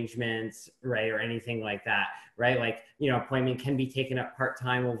working arrangements, right, or anything like that, right? Like, appointment can be taken up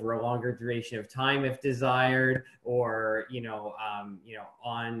part-time over a longer duration of time if desired, or, in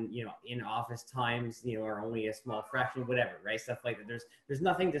office times, are only a small fraction, whatever, right? Stuff like that. There's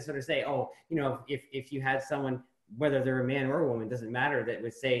nothing to sort of say, oh, if you had someone, whether they're a man or a woman, doesn't matter, that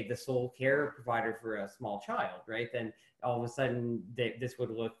would say the sole care provider for a small child, right? Then all of a sudden this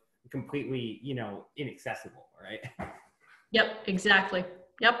would look completely, inaccessible, right? Yep, exactly.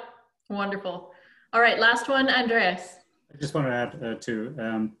 Yep, wonderful. All right, last one, Andreas. I just want to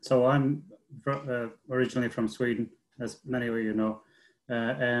add so I'm originally from Sweden, as many of you know,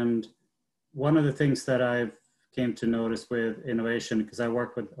 and one of the things that I've came to notice with innovation, because I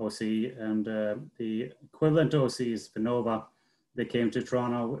work with OCE and the equivalent to OCE is Vinnova. They came to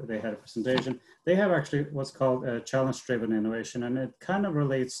Toronto, they had a presentation. They have actually what's called challenge-driven innovation, and it kind of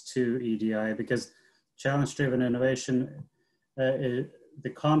relates to EDI because challenge-driven innovation, the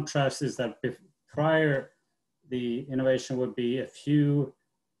contrast is that prior, the innovation would be a few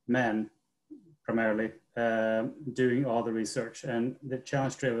men primarily doing all the research, and the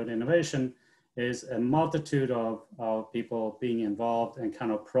challenge-driven innovation is a multitude of people being involved and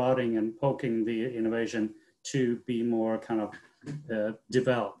kind of prodding and poking the innovation to be more kind of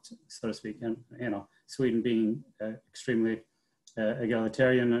developed, so to speak. And, Sweden being extremely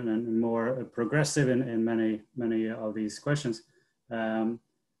egalitarian and more progressive in many of these questions.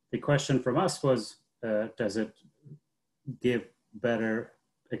 The question from us was, does it give better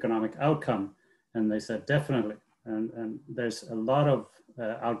economic outcome? And they said, definitely. And there's a lot of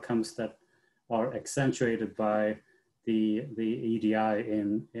outcomes that are accentuated by the EDI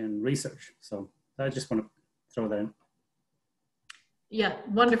in research. So I just want to throw that in. Yeah,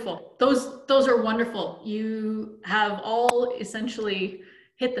 wonderful. Those are wonderful. You have all essentially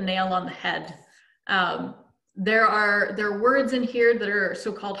hit the nail on the head. There are words in here that are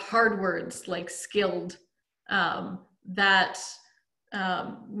so-called hard words, like skilled, that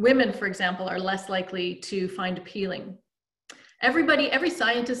women, for example, are less likely to find appealing. Every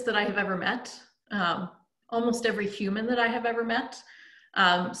scientist that I have ever met, almost every human that I have ever met,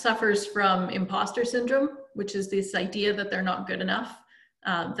 suffers from imposter syndrome, which is this idea that they're not good enough,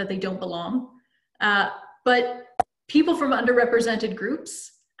 that they don't belong. But people from underrepresented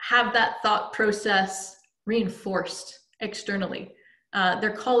groups have that thought process reinforced externally.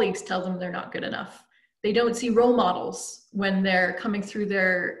 Their colleagues tell them they're not good enough. They don't see role models when they're coming through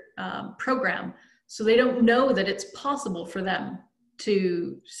their program. So they don't know that it's possible for them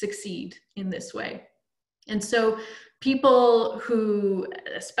to succeed in this way. And so people who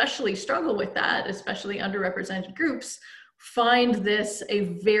especially struggle with that, especially underrepresented groups, find this a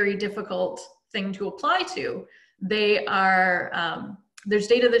very difficult thing to apply to. They are, there's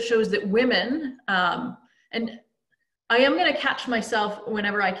data that shows that women, and I am going to catch myself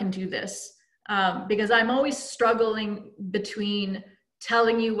whenever I can do this, because I'm always struggling between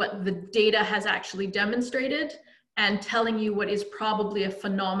telling you what the data has actually demonstrated and telling you what is probably a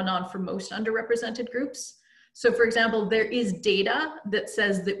phenomenon for most underrepresented groups. So for example, there is data that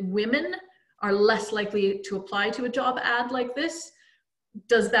says that women are less likely to apply to a job ad like this.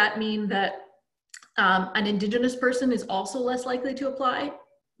 Does that mean that an Indigenous person is also less likely to apply?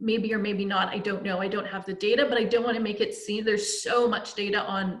 Maybe or maybe not, I don't know. I don't have the data, but I don't want to make it seem, there's so much data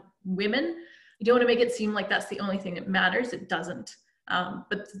on women. I don't want to make it seem like that's the only thing that matters. It doesn't.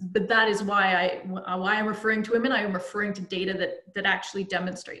 But that is why I'm referring to women. I am referring to data that actually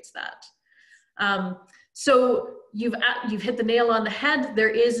demonstrates that. So you've hit the nail on the head. There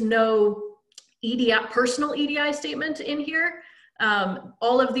is no EDI, personal EDI statement in here.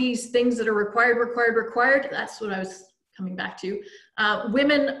 All of these things that are required, that's what I was coming back to.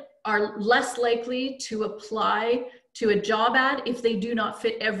 Women are less likely to apply to a job ad if they do not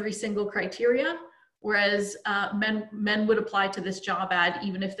fit every single criteria, whereas men would apply to this job ad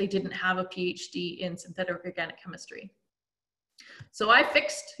even if they didn't have a PhD in synthetic organic chemistry. So I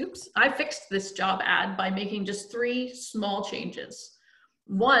fixed this job ad by making just 3 small changes.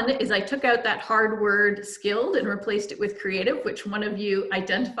 One is I took out that hard word skilled and replaced it with creative, which one of you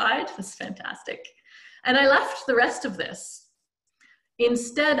identified. That's fantastic. And I left the rest of this.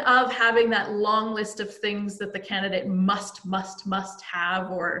 Instead of having that long list of things that the candidate must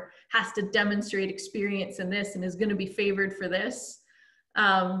have or has to demonstrate experience in this and is going to be favored for this,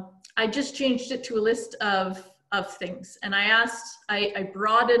 I just changed it to a list of things. And I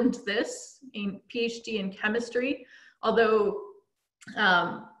broadened this in PhD in chemistry, although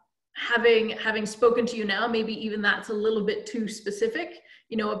having spoken to you now, maybe even that's a little bit too specific.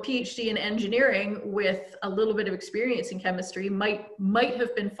 You know, a PhD in engineering with a little bit of experience in chemistry might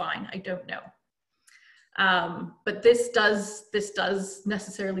have been fine. I don't know. But this does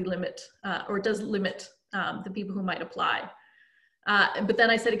necessarily limit, or does limit the people who might apply. But then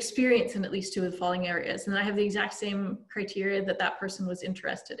I said experience in at least 2 of the following areas, and I have the exact same criteria that person was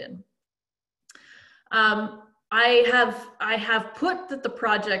interested in. I have put that the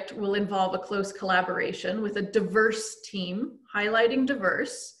project will involve a close collaboration with a diverse team, highlighting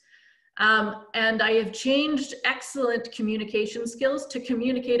diverse, and I have changed excellent communication skills to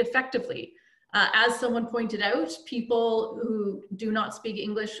communicate effectively. As someone pointed out, people who do not speak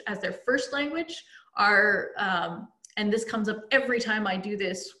English as their first language are, and this comes up every time I do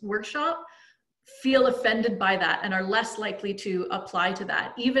this workshop, feel offended by that and are less likely to apply to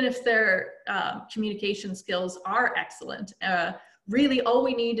that, even if their communication skills are excellent. Really, all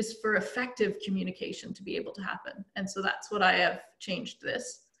we need is for effective communication to be able to happen. And so that's what I have changed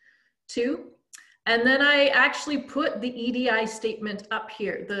this to. And then I actually put the EDI statement up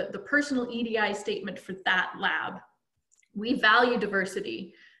here, the personal EDI statement for that lab. We value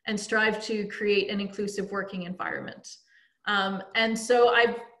diversity and strive to create an inclusive working environment. And so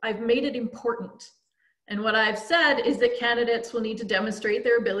I've made it important. And what I've said is that candidates will need to demonstrate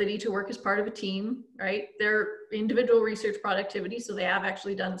their ability to work as part of a team, right? Their individual research productivity, so they have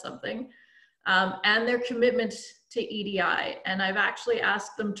actually done something, and their commitment to EDI. And I've actually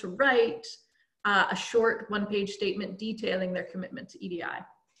asked them to write a short 1-page statement detailing their commitment to EDI.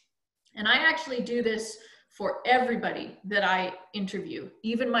 And I actually do this for everybody that I interview,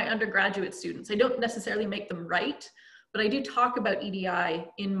 even my undergraduate students. I don't necessarily make them write, but I do talk about EDI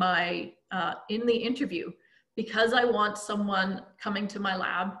in in the interview, because I want someone coming to my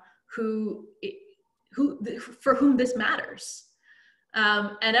lab for whom this matters.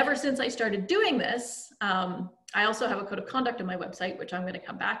 And ever since I started doing this, I also have a code of conduct on my website, which I'm going to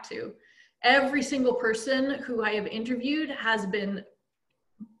come back to. Every single person who I have interviewed has been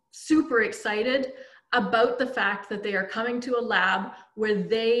super excited about the fact that they are coming to a lab where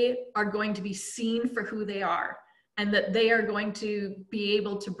they are going to be seen for who they are, and that they are going to be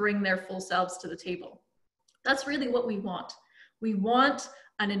able to bring their full selves to the table. That's really what we want. We want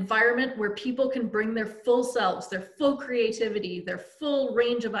an environment where people can bring their full selves, their full creativity, their full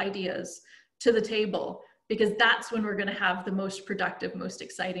range of ideas to the table, because that's when we're going to have the most productive, most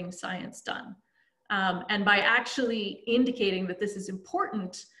exciting science done. And by actually indicating that this is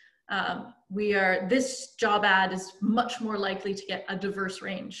important, this job ad is much more likely to get a diverse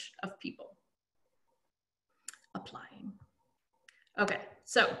range of people applying. Okay,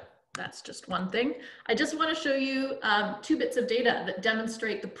 so that's just one thing. I just want to show you 2 bits of data that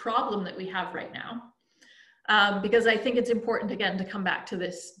demonstrate the problem that we have right now, because I think it's important, again, to come back to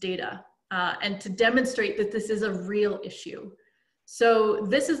this data and to demonstrate that this is a real issue. So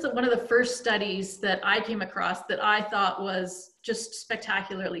this is one of the first studies that I came across that I thought was just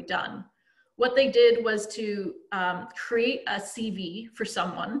spectacularly done. what they did was to create a CV for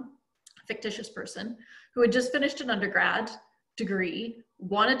someone, a fictitious person, who had just finished an undergrad degree,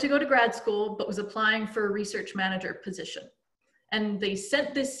 wanted to go to grad school, but was applying for a research manager position. And they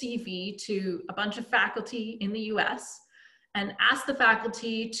sent this CV to a bunch of faculty in the US and asked the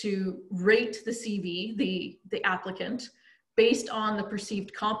faculty to rate the CV, the applicant, based on the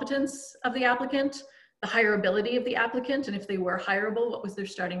perceived competence of the applicant, the hireability of the applicant, and if they were hireable, what was their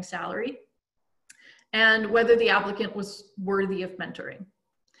starting salary, and whether the applicant was worthy of mentoring.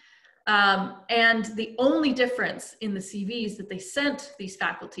 And the only difference in the CVs that they sent these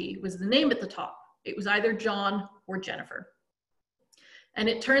faculty was the name at the top. It was either John or Jennifer. And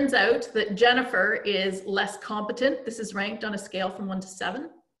it turns out that Jennifer is less competent. This is ranked on a scale from 1 to 7.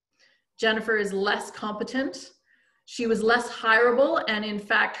 Jennifer is less competent. She was less hireable, and in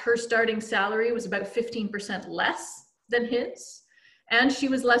fact, her starting salary was about 15% less than his, and she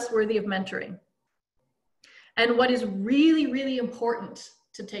was less worthy of mentoring. And what is really, really important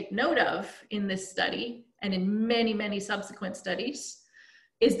to take note of in this study, and in many, many subsequent studies,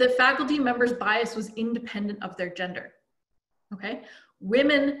 is that faculty members' bias was independent of their gender, okay?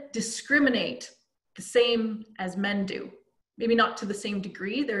 Women discriminate the same as men do. Maybe not to the same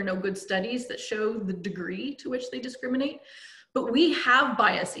degree. There are no good studies that show the degree to which they discriminate, but we have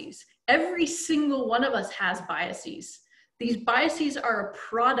biases. Every single one of us has biases. These biases are a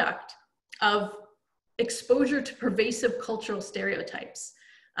product of exposure to pervasive cultural stereotypes.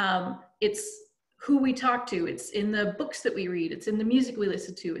 It's who we talk to, it's in the books that we read, it's in the music we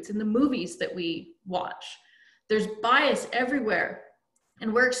listen to, it's in the movies that we watch. There's bias everywhere,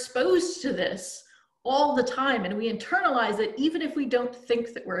 and we're exposed to this all the time, and we internalize it even if we don't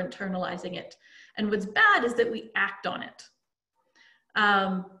think that we're internalizing it. And what's bad is that we act on it.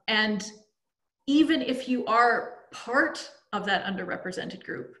 And even if you are part of that underrepresented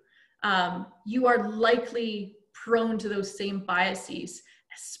group, you are likely prone to those same biases,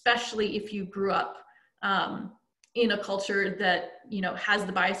 especially if you grew up in a culture that, you know, has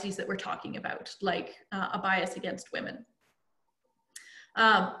the biases that we're talking about, like a bias against women.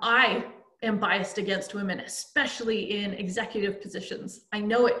 I am biased against women, especially in executive positions. I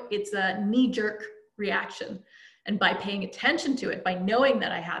know it's a knee-jerk reaction, and by paying attention to it, by knowing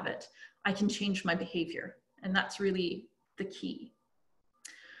that I have it, I can change my behavior, and that's really the key.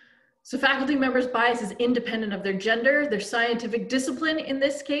 So faculty members' bias is independent of their gender, their scientific discipline in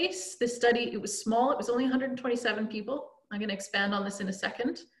this case. This study, it was small, it was only 127 people. I'm going to expand on this in a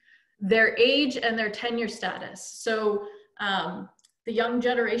second. Their age and their tenure status. So the young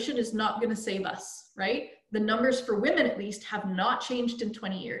generation is not going to save us, right? The numbers for women, at least, have not changed in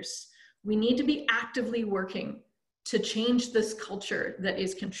 20 years. We need to be actively working to change this culture that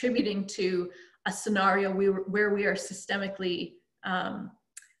is contributing to a scenario where we are systemically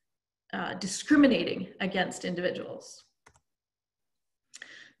discriminating against individuals.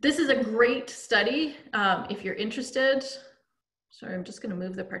 This is a great study if you're interested. Sorry, I'm just going to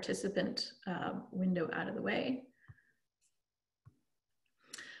move the participant window out of the way.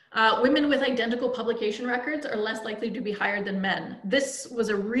 Women with identical publication records are less likely to be hired than men. This was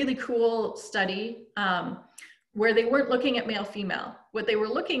a really cool study where they weren't looking at male-female. What they were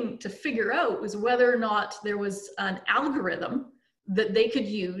looking to figure out was whether or not there was an algorithm that they could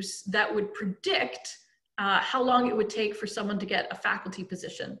use that would predict how long it would take for someone to get a faculty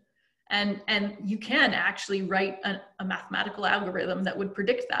position. And you can actually write a mathematical algorithm that would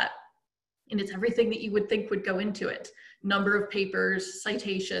predict that. And it's everything that you would think would go into it. Number of papers,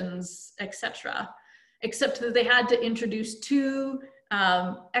 citations, etc. Except that they had to introduce two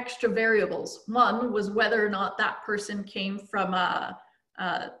extra variables. One was whether or not that person came from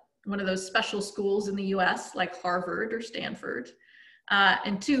one of those special schools in the US, like Harvard or Stanford.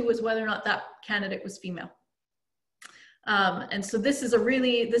 And two was whether or not that candidate was female. And so this is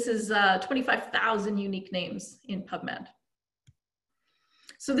 25,000 unique names in PubMed.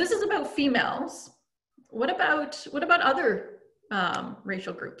 So this is about females. What about other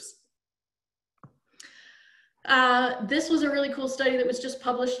racial groups? This was a really cool study that was just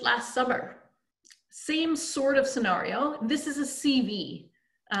published last summer. Same sort of scenario. This is a CV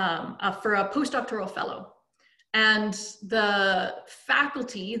for a postdoctoral fellow. And the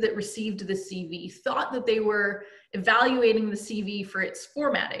faculty that received the CV thought that they were evaluating the CV for its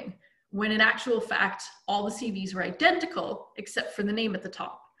formatting, when in actual fact, all the CVs were identical except for the name at the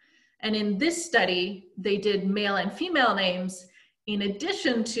top. And in this study, they did male and female names in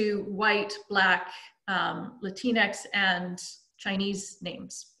addition to white, Black, Latinx, and Chinese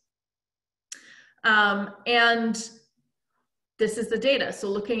names. And this is the data. So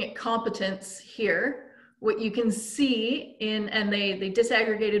looking at competence here, what you can see in, and they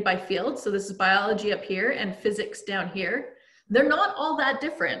disaggregated by field. So this is biology up here and physics down here. They're not all that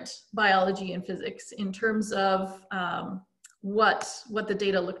different, biology and physics, in terms of what the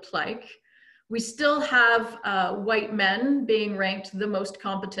data looked like. We still have white men being ranked the most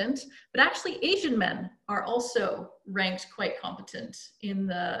competent, but actually Asian men are also ranked quite competent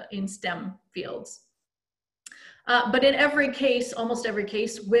in STEM fields. But in every case, almost every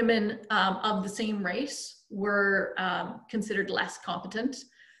case, women of the same race were considered less competent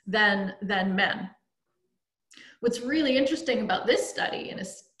than men. What's really interesting about this study, and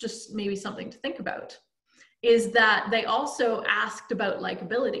it's just maybe something to think about, is that they also asked about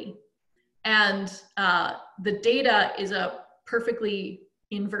likability. And the data is a perfectly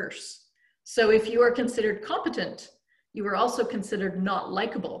inverse. So if you are considered competent, you are also considered not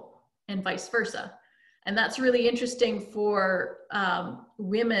likable, and vice versa. And that's really interesting for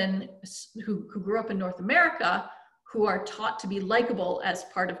women who grew up in North America, who are taught to be likable as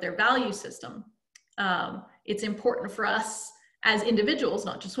part of their value system. It's important for us as individuals,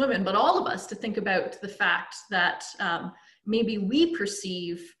 not just women, but all of us, to think about the fact that maybe we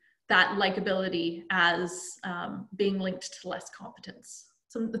perceive that likability as being linked to less competence.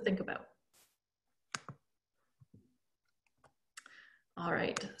 Something to think about. All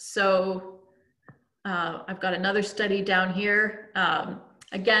right, so I've got another study down here.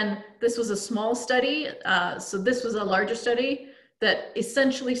 Again, this was a small study. So this was a larger study that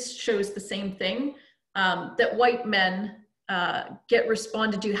essentially shows the same thing, that white men get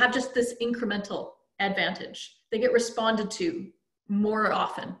responded to, have just this incremental advantage. They get responded to more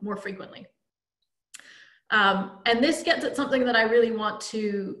often, more frequently. And this gets at something that I really want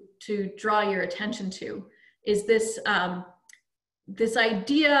to draw your attention to, is this, this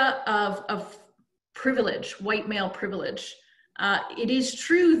idea of privilege, white male privilege. It is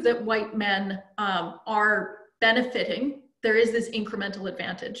true that white men are benefiting. There is this incremental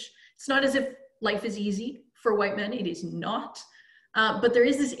advantage. It's not as if life is easy for white men, it is not. But there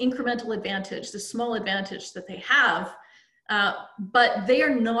is this incremental advantage, this small advantage that they have, but they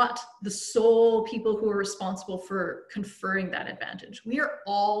are not the sole people who are responsible for conferring that advantage. We are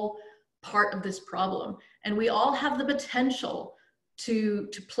all part of this problem, and we all have the potential to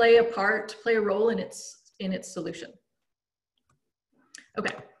play a part, to play a role in its solution.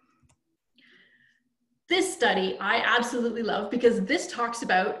 Okay. This study I absolutely love, because this talks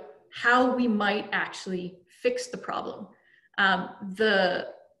about how we might actually fix the problem. The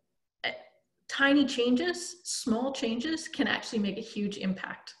tiny changes, small changes, can actually make a huge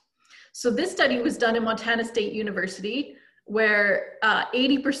impact. So this study was done in Montana State University, where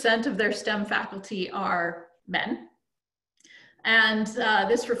 80% of their STEM faculty are men. And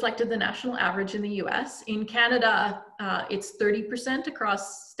this reflected the national average in the US. In Canada, it's 30%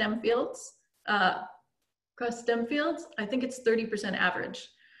 across STEM fields. I think it's 30% average.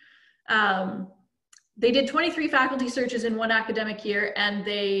 They did 23 faculty searches in one academic year, and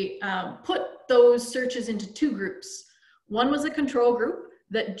they put those searches into two groups. One was a control group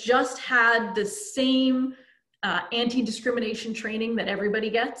that just had the same anti-discrimination training that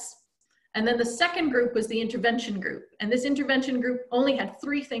everybody gets. And then the second group was the intervention group. And this intervention group only had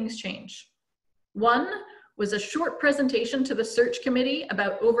 3 things change. One was a short presentation to the search committee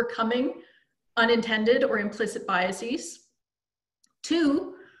about overcoming unintended or implicit biases.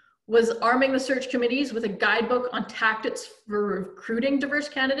 2 was arming the search committees with a guidebook on tactics for recruiting diverse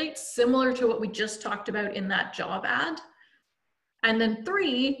candidates, similar to what we just talked about in that job ad. And then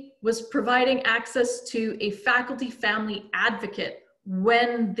 3 was providing access to a faculty family advocate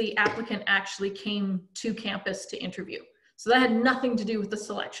when the applicant actually came to campus to interview. So that had nothing to do with the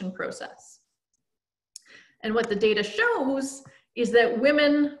selection process. And what the data shows is that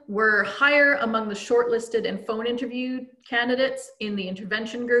women were higher among the shortlisted and phone interviewed candidates in the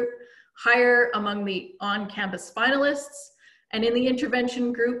intervention group, higher among the on-campus finalists, and in the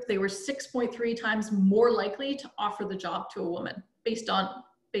intervention group, they were 6.3 times more likely to offer the job to a woman based on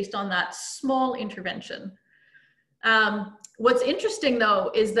that small intervention. What's interesting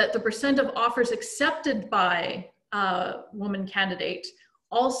though is that the percent of offers accepted by a woman candidate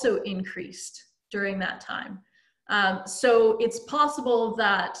also increased during that time. So it's possible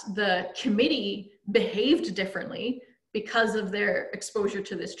that the committee behaved differently because of their exposure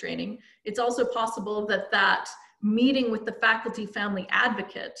to this training. It's also possible that that meeting with the faculty family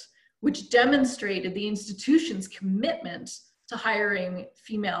advocate, which demonstrated the institution's commitment to hiring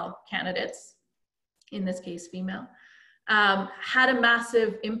female candidates, in this case female, had a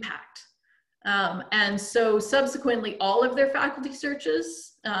massive impact. And so subsequently, all of their faculty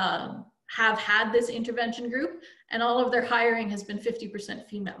searches have had this intervention group, and all of their hiring has been 50%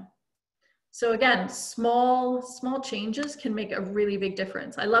 female. So again, small changes can make a really big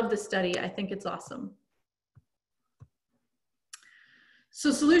difference. I love this study. I think it's awesome.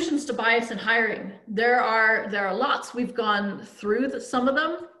 So solutions to bias in hiring. There are lots. We've gone through some of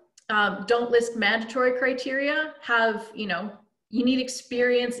them. Don't list mandatory criteria. You need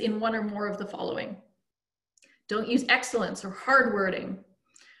experience in one or more of the following. Don't use excellence or hard wording.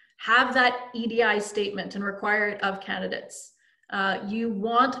 Have that EDI statement and require it of candidates. You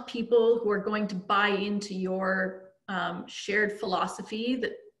want people who are going to buy into your shared philosophy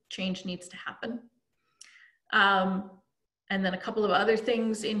that change needs to happen. And then a couple of other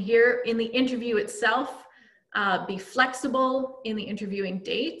things in here. In the interview itself, be flexible in the interviewing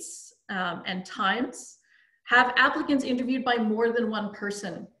dates and times. Have applicants interviewed by more than one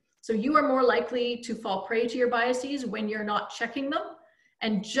person. So you are more likely to fall prey to your biases when you're not checking them.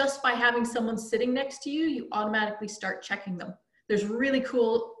 And just by having someone sitting next to you, you automatically start checking them. There's really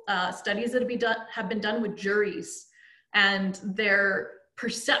cool studies that have been done with juries, and their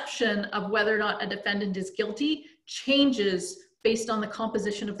perception of whether or not a defendant is guilty changes based on the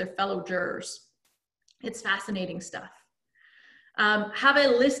composition of their fellow jurors. It's fascinating stuff. Have a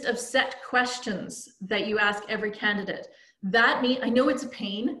list of set questions that you ask every candidate. That means, I know it's a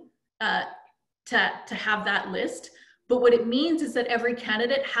pain to have that list, but what it means is that every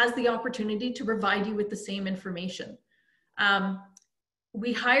candidate has the opportunity to provide you with the same information.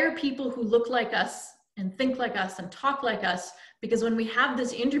 We hire people who look like us and think like us and talk like us, because when we have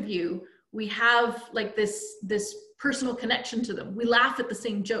this interview, we have like this personal connection to them. We laugh at the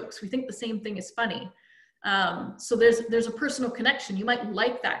same jokes. We think the same thing is funny. So there's a personal connection. You might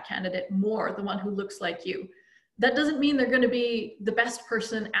like that candidate more, the one who looks like you. That doesn't mean they're going to be the best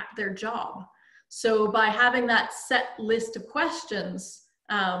person at their job. So by having that set list of questions,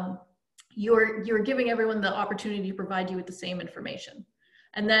 you're giving everyone the opportunity to provide you with the same information.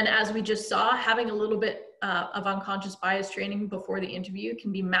 And then, as we just saw, having a little bit of unconscious bias training before the interview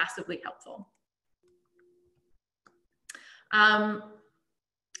can be massively helpful.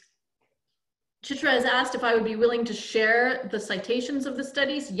 Chitra has asked if I would be willing to share the citations of the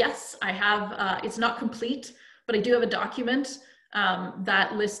studies. Yes, I have. It's not complete, but I do have a document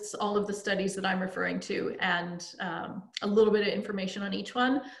that lists all of the studies that I'm referring to, and a little bit of information on each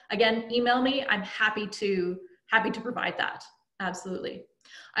one. Again, email me. I'm happy to provide that. Absolutely.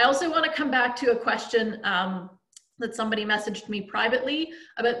 I also want to come back to a question that somebody messaged me privately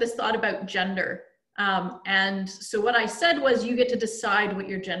about this thought about gender. And so what I said was, you get to decide what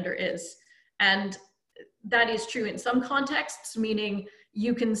your gender is. And that is true in some contexts, meaning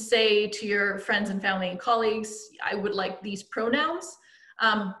you can say to your friends and family and colleagues, I would like these pronouns,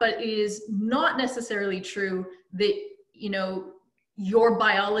 but it is not necessarily true that, your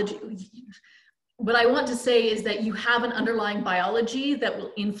biology. What I want to say is that you have an underlying biology that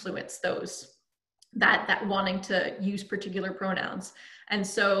will influence those, that wanting to use particular pronouns. And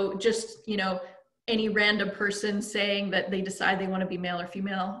so just, any random person saying that they decide they want to be male or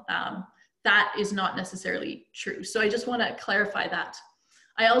female, that is not necessarily true. So I just want to clarify that.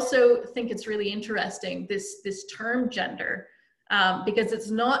 I also think it's really interesting, this term gender, because it's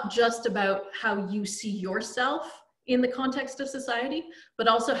not just about how you see yourself in the context of society, but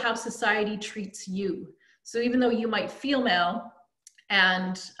also how society treats you. So even though you might feel male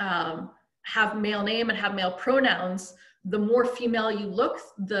and have male name and have male pronouns, the more female you look,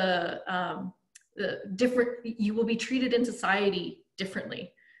 the different you will be treated in society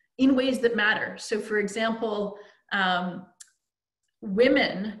differently in ways that matter. So for example,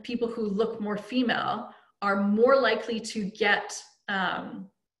 women, people who look more female, are more likely to get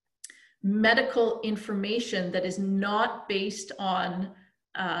medical information that is not based on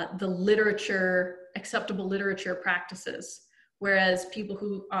the literature, acceptable literature practices. Whereas people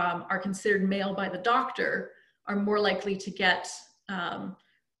who are considered male by the doctor are more likely to get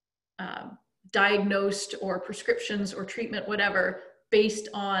diagnosed or prescriptions or treatment, whatever, based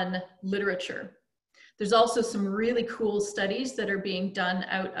on literature. There's also some really cool studies that are being done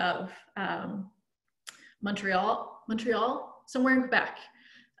out of Montreal, somewhere in Quebec,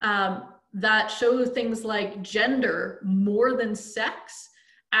 that show things like gender more than sex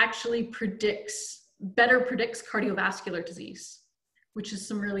actually better predicts cardiovascular disease, which is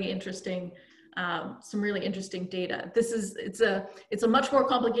some really interesting data. It's a much more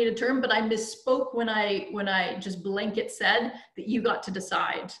complicated term, but I misspoke when I just blanket said that you got to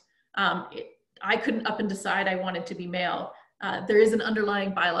decide. I couldn't up and decide I wanted to be male. There is an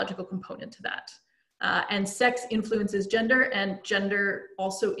underlying biological component to that. And sex influences gender, and gender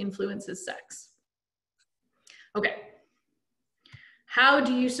also influences sex. Okay. How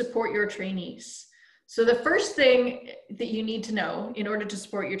do you support your trainees? So the first thing that you need to know in order to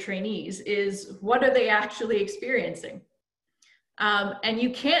support your trainees is, what are they actually experiencing? And you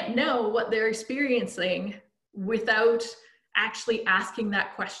can't know what they're experiencing without actually asking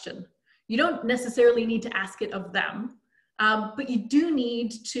that question. You don't necessarily need to ask it of them, but you do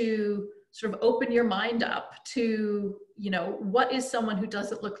need to sort of open your mind up to, you know, what is someone who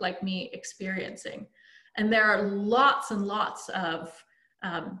doesn't look like me experiencing? And there are lots and lots of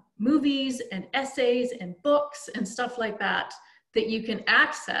movies and essays and books and stuff like that that you can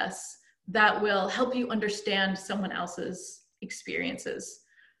access that will help you understand someone else's experiences.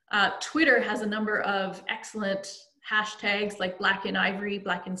 Twitter has a number of excellent hashtags like Black in Ivory,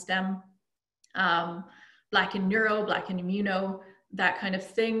 Black in STEM, Black in Neuro, Black in Immuno, that kind of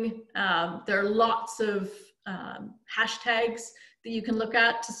thing. There are lots of hashtags that you can look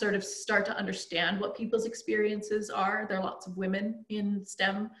at to sort of start to understand what people's experiences are. There are lots of women in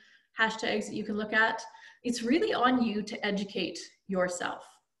STEM hashtags that you can look at. It's really on you to educate yourself.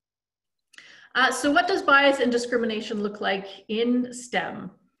 So what does bias and discrimination look like in STEM?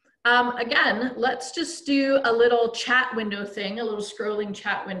 Again, let's just do a little chat window thing, a little scrolling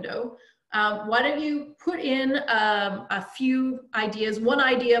chat window. Why don't you put in a few ideas, one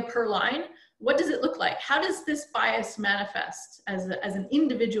idea per line. What does it look like? How does this bias manifest as an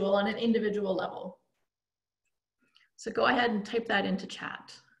individual on an individual level? So go ahead and type that into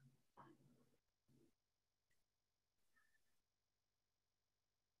chat.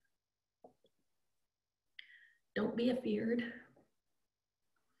 Don't be afeared.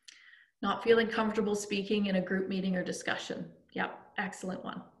 Not feeling comfortable speaking in a group meeting or discussion. Yep, excellent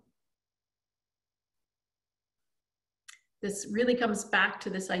one. This really comes back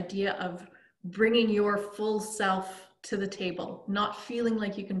to this idea of bringing your full self to the table, not feeling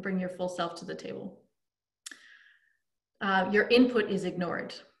like you can bring your full self to the table. Your input is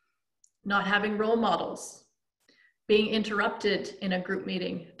ignored. Not having role models. Being interrupted in a group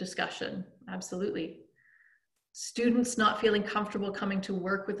meeting discussion, absolutely. Students not feeling comfortable coming to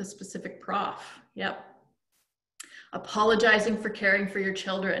work with a specific prof, yep. Apologizing for caring for your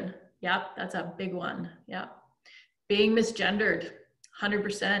children, yep, that's a big one, yep. Being misgendered,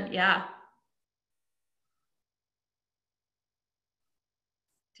 100%, yeah.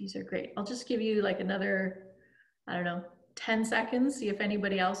 These are great. I'll just give you like another, I don't know, 10 seconds, see if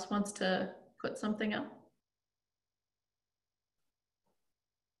anybody else wants to put something up.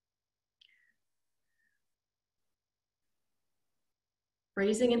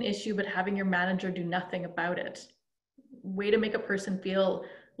 Raising an issue but having your manager do nothing about it. Way to make a person feel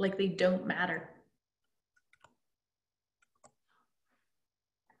like they don't matter.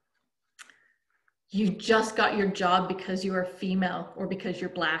 You just got your job because you are female or because you're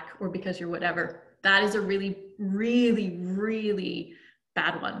Black or because you're whatever. That is a really, really, really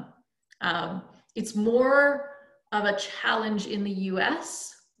bad one. It's more of a challenge in the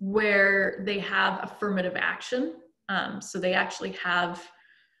US where they have affirmative action. So they actually have,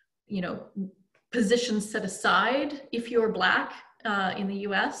 you know, positions set aside if you're Black in the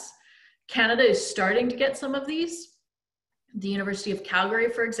US. Canada is starting to get some of these. The University of Calgary,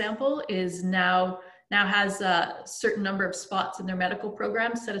 for example, is now has a certain number of spots in their medical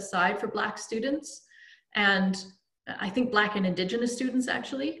program set aside for Black students. And I think Black and Indigenous students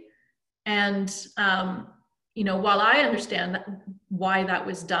actually. And, you know, while I understand why that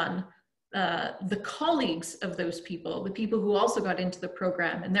was done, the colleagues of those people, the people who also got into the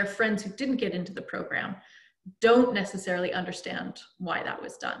program and their friends who didn't get into the program, don't necessarily understand why that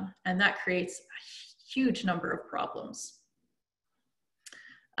was done. And that creates a huge number of problems.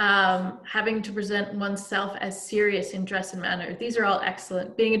 Having to present oneself as serious in dress and manner. These are all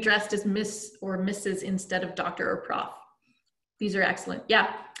excellent. Being addressed as Miss or Mrs. instead of Dr. or Prof. These are excellent.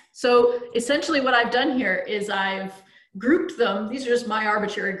 Yeah. So essentially what I've done here is I've grouped them, these are just my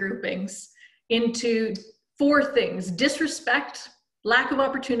arbitrary groupings, into 4 things: disrespect, lack of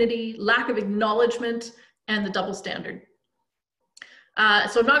opportunity, lack of acknowledgement, and the double standard.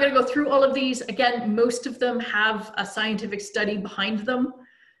 So I'm not going to go through all of these. Again, most of them have a scientific study behind them,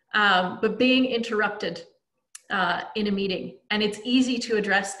 but being interrupted in a meeting, and it's easy to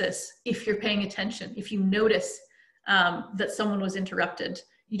address this if you're paying attention, if you notice that someone was interrupted.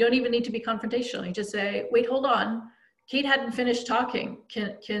 You don't even need to be confrontational. You just say, wait, hold on. Kate hadn't finished talking.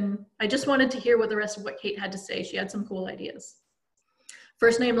 I just wanted to hear what the rest of what Kate had to say. She had some cool ideas.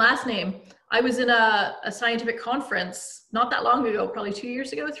 First name, last name. I was in a scientific conference not that long ago, probably 2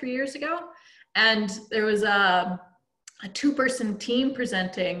 years ago, 3 years ago. And there was a 2-person team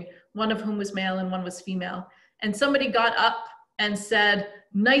presenting, one of whom was male and one was female. And somebody got up and said,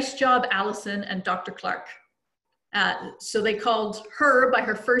 "Nice job, Allison and Dr. Clark." So they called her by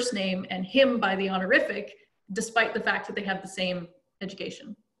her first name and him by the honorific, despite the fact that they have the same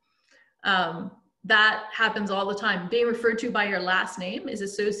education. That happens all the time. Being referred to by your last name is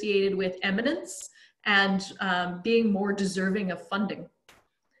associated with eminence and being more deserving of funding,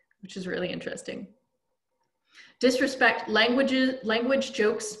 which is really interesting. Disrespect, language,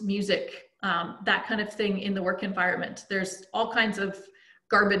 jokes, music, that kind of thing in the work environment. There's all kinds of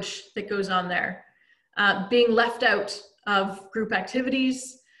garbage that goes on there. Being left out of group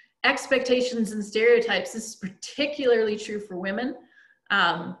activities, expectations and stereotypes. This is particularly true for women,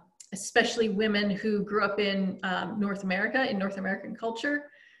 especially women who grew up in North America, in North American culture.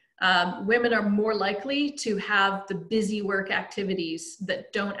 Women are more likely to have the busy work activities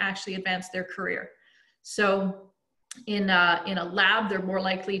that don't actually advance their career. So in a lab, they're more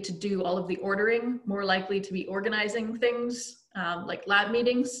likely to do all of the ordering, more likely to be organizing things like lab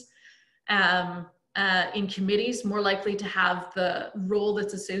meetings. In committees, more likely to have the role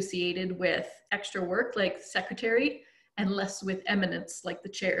that's associated with extra work like secretary, and less with eminence like the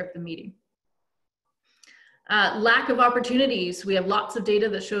chair of the meeting. Lack of opportunities. We have lots of data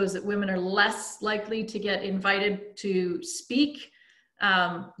that shows that women are less likely to get invited to speak,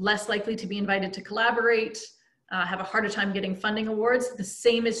 less likely to be invited to collaborate, have a harder time getting funding awards. The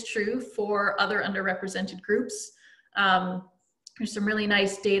same is true for other underrepresented groups. There's some really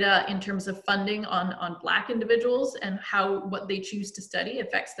nice data in terms of funding on Black individuals and how what they choose to study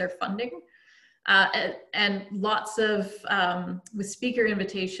affects their funding. And lots of, with speaker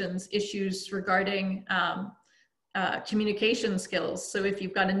invitations, issues regarding communication skills. So if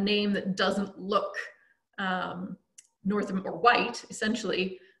you've got a name that doesn't look North or white,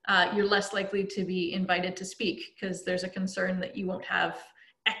 essentially, you're less likely to be invited to speak because there's a concern that you won't have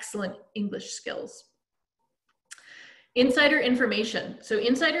excellent English skills. Insider information. So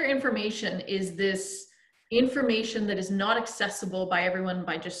insider information is this information that is not accessible by everyone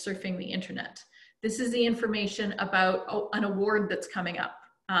by just surfing the internet. This is the information about an award that's coming up.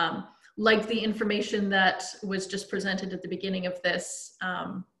 Like the information that was just presented at the beginning of this,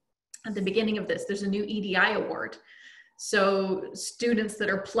 there's a new EDI award. So students that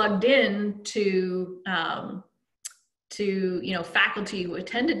are plugged in to faculty who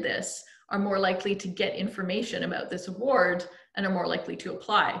attended this are more likely to get information about this award and are more likely to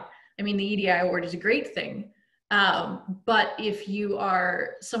apply. I mean, the EDI award is a great thing, but if you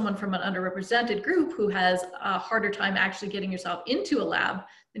are someone from an underrepresented group who has a harder time actually getting yourself into a lab,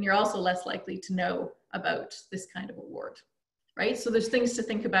 then you're also less likely to know about this kind of award, right? So there's things to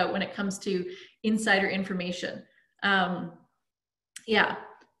think about when it comes to insider information. Yeah.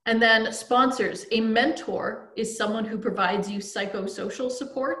 And then sponsors. A mentor is someone who provides you psychosocial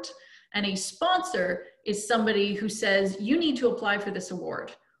support, and a sponsor is somebody who says, you need to apply for this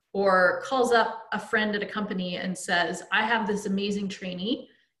award, or calls up a friend at a company and says, I have this amazing trainee,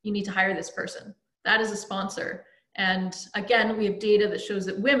 you need to hire this person. That is a sponsor. And again, we have data that shows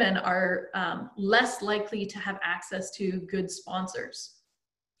that women are less likely to have access to good sponsors.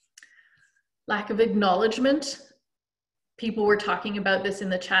 Lack of acknowledgement. People were talking about this in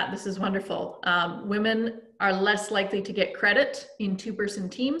the chat. This is wonderful. Women are less likely to get credit in two-person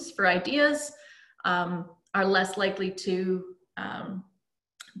teams for ideas, are less likely to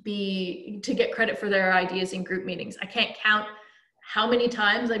get credit for their ideas in group meetings. I can't count how many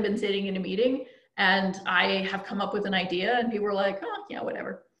times I've been sitting in a meeting and I have come up with an idea and people were like, oh, yeah,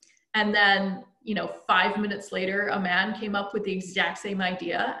 whatever. And then, 5 minutes later, a man came up with the exact same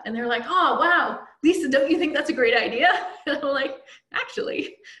idea and they're like, oh, wow, Lisa, don't you think that's a great idea? And I'm like,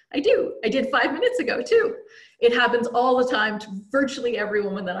 actually, I do. I did 5 minutes ago too. It happens all the time to virtually every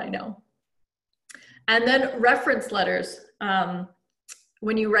woman that I know. And then reference letters.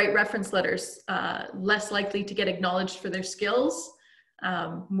 When you write reference letters, less likely to get acknowledged for their skills,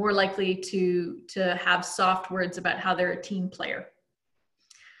 more likely to have soft words about how they're a team player.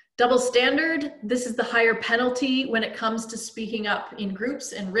 Double standard, this is the higher penalty when it comes to speaking up in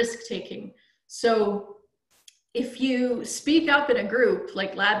groups and risk-taking. So if you speak up in a group,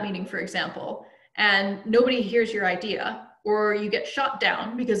 like lab meeting, for example, and nobody hears your idea, or you get shot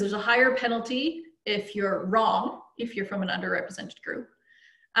down because there's a higher penalty if you're wrong, if you're from an underrepresented group,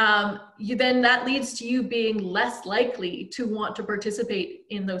 then that leads to you being less likely to want to participate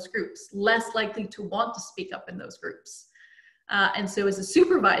in those groups, less likely to want to speak up in those groups. And so as a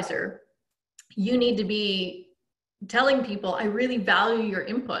supervisor, you need to be telling people, I really value your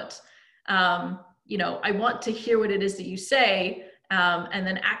input. I want to hear what it is that you say, and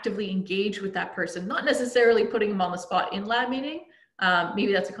then actively engage with that person, not necessarily putting them on the spot in lab meeting.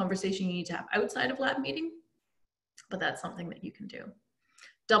 Maybe that's a conversation you need to have outside of lab meeting, but that's something that you can do.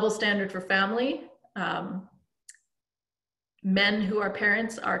 Double standard for family. Men who are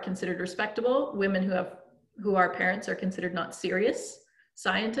parents are considered respectable. Women who are parents are considered not serious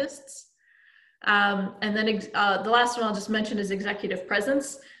scientists. And then the last one I'll just mention is executive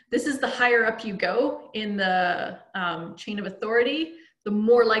presence. This is the higher up you go in the chain of authority, the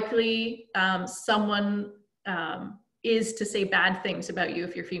more likely someone is to say bad things about you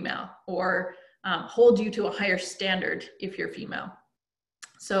if you're female, or hold you to a higher standard if you're female.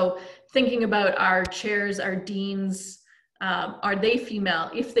 So thinking about our chairs, our deans, are they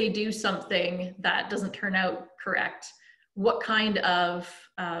female? If they do something that doesn't turn out correct, what kind of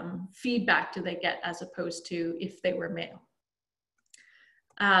feedback do they get as opposed to if they were male?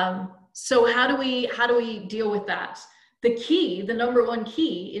 So how do we deal with that? The number one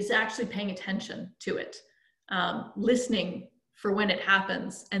key is actually paying attention to it, listening for when it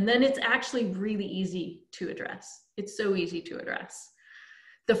happens. And then it's actually really easy to address. It's so easy to address.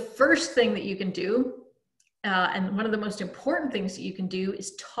 The first thing that you can do, and one of the most important things that you can do,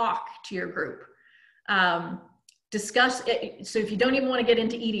 is talk to your group. Discuss it. So if you don't even want to get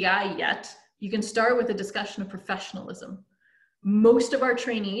into EDI yet, you can start with a discussion of professionalism. Most of our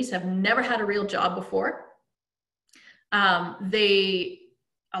trainees have never had a real job before. A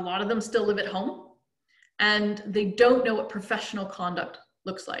lot of them still live at home, and they don't know what professional conduct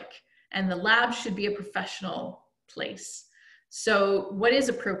looks like. And the lab should be a professional place. So what is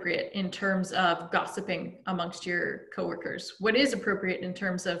appropriate in terms of gossiping amongst your coworkers? What is appropriate in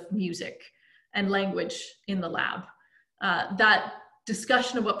terms of music and language in the lab? That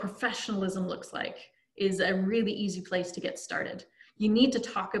discussion of what professionalism looks like is a really easy place to get started. You need to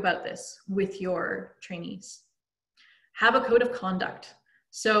talk about this with your trainees. Have a code of conduct.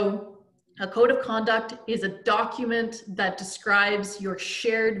 So a code of conduct is a document that describes your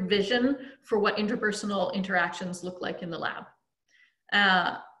shared vision for what interpersonal interactions look like in the lab.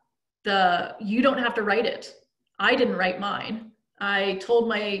 You don't have to write it. I didn't write mine. I told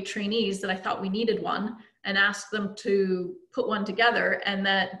my trainees that I thought we needed one and asked them to put one together, and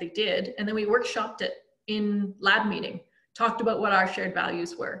that they did. And then we workshopped it in lab meeting, talked about what our shared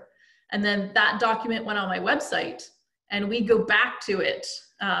values were. And then that document went on my website, and we go back to it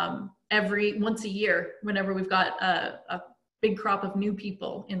once a year whenever we've got a big crop of new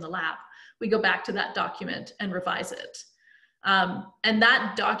people in the lab. We go back to that document and revise it. And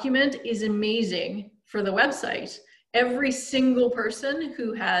that document is amazing for the website.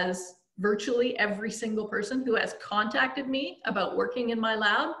 Virtually every single person who has contacted me about working in my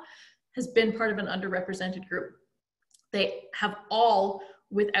lab has been part of an underrepresented group. They have all,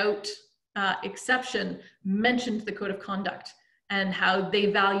 without exception, mentioned the code of conduct and how they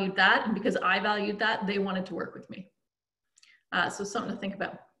valued that. And because I valued that, they wanted to work with me. So something to think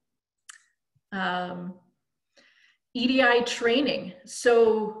about. EDI training.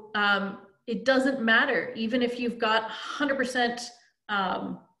 So it doesn't matter, even if you've got 100%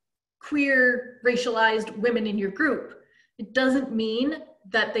 queer, racialized women in your group, it doesn't mean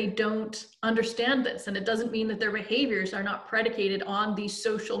that they don't understand this. And it doesn't mean that their behaviors are not predicated on these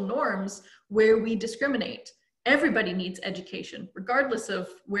social norms where we discriminate. Everybody needs education, regardless of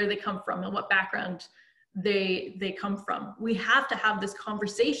where they come from and what background they come from. We have to have this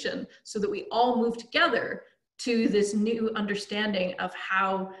conversation so that we all move together to this new understanding of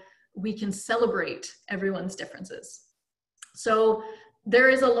how we can celebrate everyone's differences. So there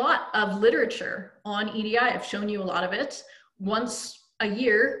is a lot of literature on EDI. I've shown you a lot of it. Once a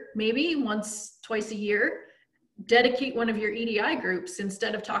year, maybe once, twice a year, dedicate one of your EDI groups,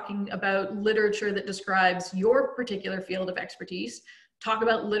 instead of talking about literature that describes your particular field of expertise, talk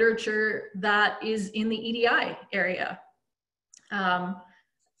about literature that is in the EDI area.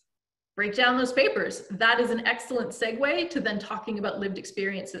 Break down those papers. That is an excellent segue to then talking about lived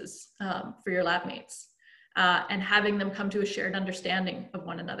experiences for your lab mates and having them come to a shared understanding of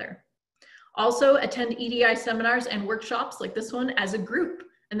one another. Also, attend EDI seminars and workshops like this one as a group,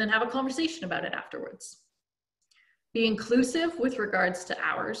 and then have a conversation about it afterwards. Be inclusive with regards to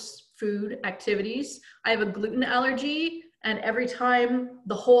hours, food, activities. I have a gluten allergy, and every time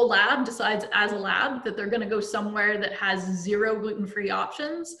the whole lab decides as a lab that they're going to go somewhere that has 0 gluten-free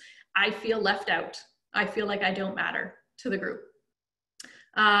options, I feel left out. I feel like I don't matter to the group.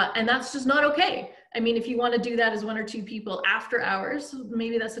 And that's just not okay. I mean, if you want to do that as 1 or 2 people after hours,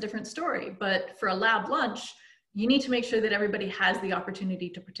 maybe that's a different story. But for a lab lunch, you need to make sure that everybody has the opportunity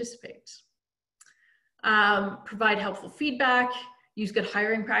to participate. Provide helpful feedback, use good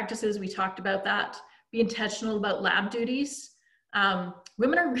hiring practices. We talked about that. Be intentional about lab duties.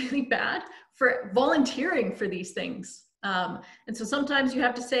 Women are really bad for volunteering for these things. And so sometimes you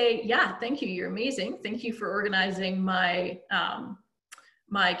have to say, yeah, thank you, you're amazing. Thank you for organizing my,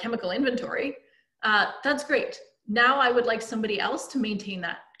 my chemical inventory. That's great. Now I would like somebody else to maintain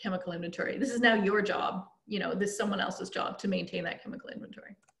that chemical inventory. This is now your job. You know, this is someone else's job to maintain that chemical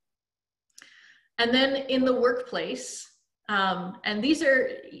inventory. And then in the workplace, and these are,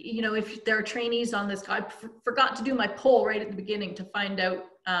 you know, if there are trainees on this, I forgot to do my poll right at the beginning to find out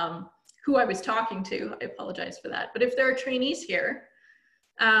who I was talking to. I apologize for that. But if there are trainees here,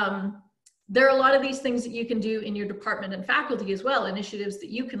 there are a lot of these things that you can do in your department and faculty as well, initiatives that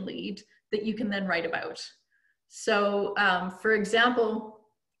you can lead that you can then write about. So for example,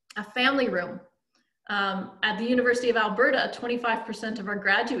 a family room. At the University of Alberta, 25% of our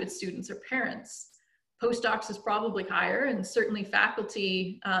graduate students are parents. Postdocs is probably higher, and certainly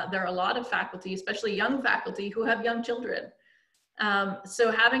faculty, there are a lot of faculty, especially young faculty, who have young children.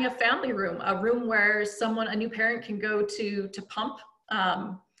 So having a family room, a room where a new parent can go to pump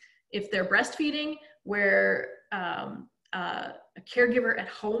if they're breastfeeding, where a caregiver at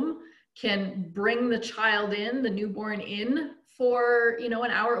home can bring the child in, the newborn in for, you know, an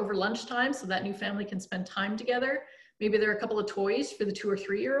hour over lunchtime so that new family can spend time together. Maybe there are a couple of toys for the 2 or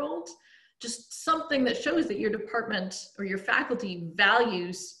 3-year-old. Just something that shows that your department or your faculty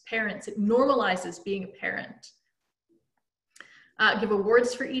values parents. It normalizes being a parent. Give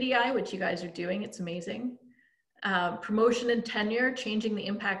awards for EDI, which you guys are doing. It's amazing. Promotion and tenure, changing the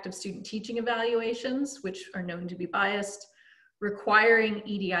impact of student teaching evaluations, which are known to be biased. Requiring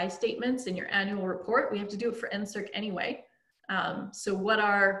EDI statements in your annual report. We have to do it for NSERC anyway. So what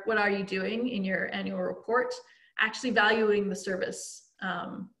are you doing in your annual report? Actually valuing the service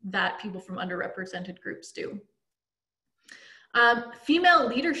that people from underrepresented groups do. Female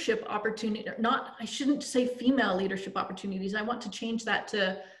leadership opportunity, I shouldn't say female leadership opportunities. I want to change that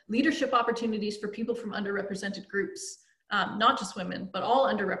to leadership opportunities for people from underrepresented groups, not just women, but all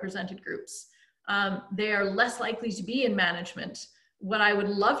underrepresented groups. They are less likely to be in management. What I would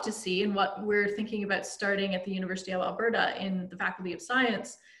love to see, and what we're thinking about starting at the University of Alberta in the Faculty of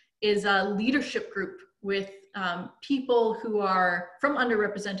Science, is a leadership group with people who are from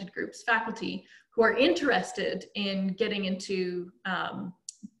underrepresented groups, faculty, who are interested in getting into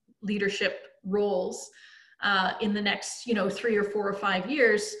leadership roles in the next, 3 or 4 or 5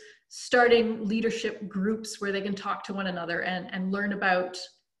 years, starting leadership groups where they can talk to one another and learn about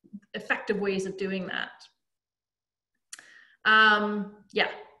effective ways of doing that. Yeah,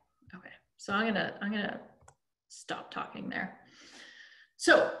 okay, so I'm gonna stop talking there.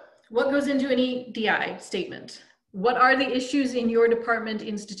 So what goes into an EDI statement? What are the issues in your department,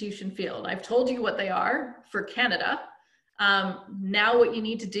 institution, field? I've told you what they are for Canada. Now what you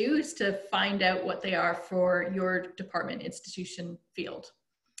need to do is to find out what they are for your department, institution, field.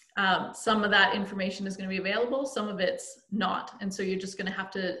 Some of that information is going to be available, some of it's not. And so you're just going to have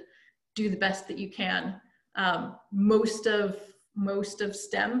to do the best that you can. Most of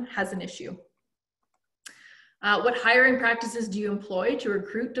STEM has an issue. What hiring practices do you employ to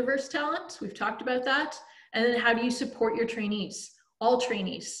recruit diverse talent? We've talked about that. And then how do you support your trainees? All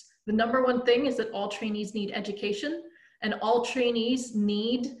trainees. The #1 thing is that all trainees need education, and all trainees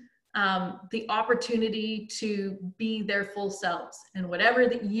need the opportunity to be their full selves. And whatever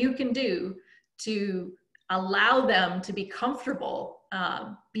that you can do to allow them to be comfortable,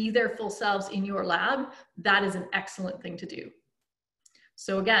 be their full selves in your lab, that is an excellent thing to do.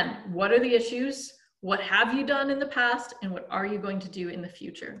 So again, what are the issues? What have you done in the past? And what are you going to do in the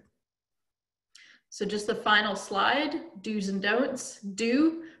future? So just the final slide, do's and don'ts.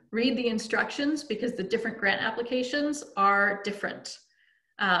 Do read the instructions, because the different grant applications are different.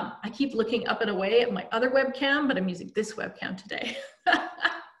 I keep looking up and away at my other webcam, but I'm using this webcam today.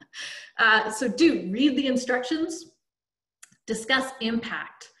 So do read the instructions, discuss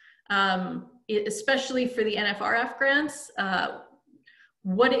impact, especially for the NFRF grants.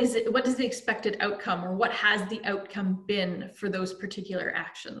 What is the expected outcome, or what has the outcome been for those particular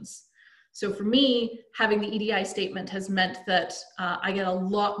actions? So for me, having the EDI statement has meant that I get a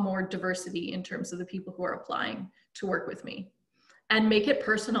lot more diversity in terms of the people who are applying to work with me. And make it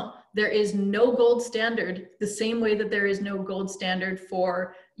personal. There is no gold standard, the same way that there is no gold standard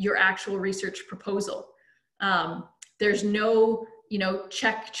for your actual research proposal. There's no,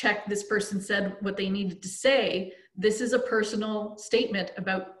 check, this person said what they needed to say. This is a personal statement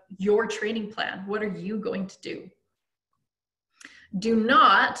about your training plan. What are you going to do? Do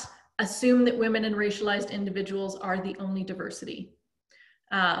not assume that women and racialized individuals are the only diversity.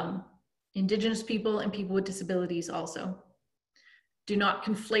 Indigenous people and people with disabilities also. Do not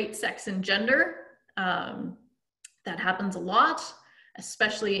conflate sex and gender. That happens a lot,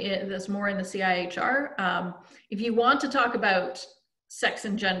 especially there's more in the CIHR. If you want to talk about sex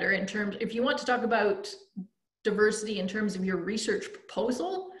and gender if you want to talk about diversity in terms of your research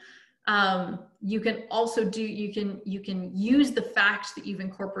proposal, You can also do, you can use the fact that you've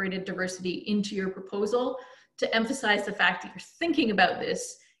incorporated diversity into your proposal to emphasize the fact that you're thinking about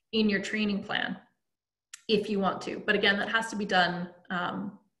this in your training plan, if you want to. But again, that has to be done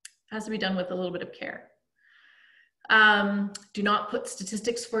with a little bit of care. Do not put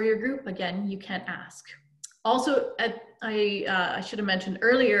statistics for your group. Again, you can't ask. Also, I should have mentioned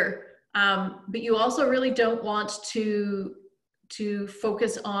earlier, but you also really don't want to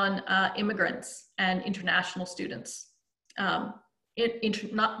focus on immigrants and international students. Not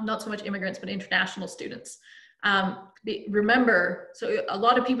so much immigrants, but international students. Remember, so a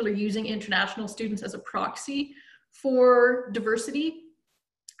lot of people are using international students as a proxy for diversity.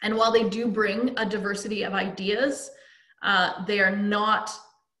 And while they do bring a diversity of ideas, they are not,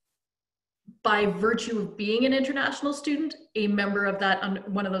 by virtue of being an international student, a member of that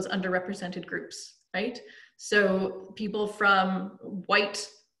one of those underrepresented groups, right? So people from white,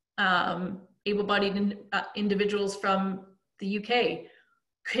 able-bodied individuals from the UK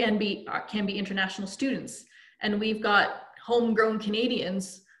can be international students. And we've got homegrown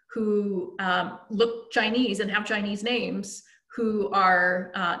Canadians who look Chinese and have Chinese names, who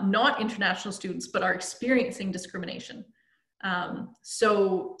are not international students, but are experiencing discrimination.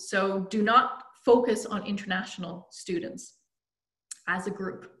 So do not focus on international students as a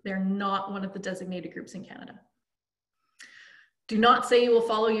group. They're not one of the designated groups in Canada. Do not say you will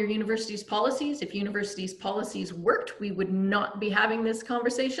follow your university's policies. If university's policies worked, we would not be having this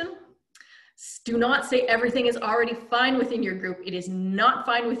conversation. Do not say everything is already fine within your group. It is not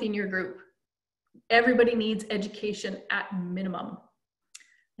fine within your group. Everybody needs education at minimum.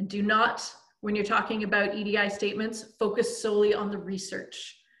 And do not, when you're talking about EDI statements, focus solely on the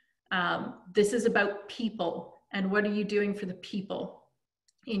research. This is about people, and what are you doing for the people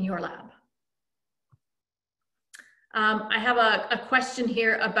in your lab? I have a question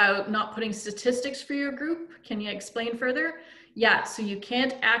here about not putting statistics for your group. Can you explain further? Yeah, so you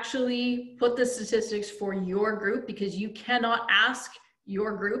can't actually put the statistics for your group because you cannot ask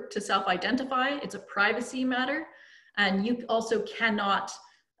your group to self-identify. It's a privacy matter. And you also cannot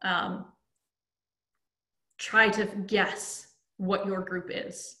try to guess what your group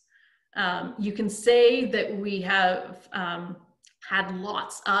is. You can say that we have had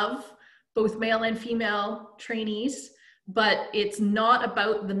lots of both male and female trainees, but it's not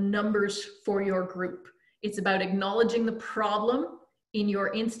about the numbers for your group. It's about acknowledging the problem in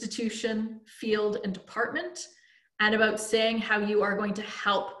your institution, field, and department, and about saying how you are going to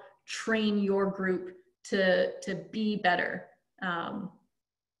help train your group to be better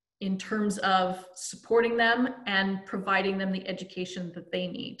in terms of supporting them and providing them the education that they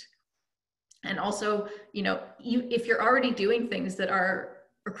need. And also, you know, if you're already doing things that are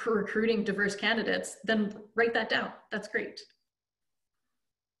recruiting diverse candidates, then write that down. That's great.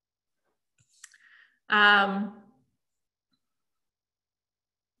 I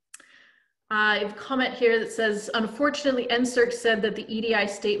have a comment here that says, unfortunately, NSERC said that the EDI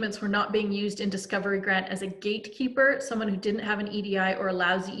statements were not being used in Discovery Grant as a gatekeeper. Someone who didn't have an EDI or a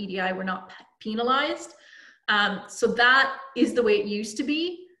lousy EDI were not penalized. So that is the way it used to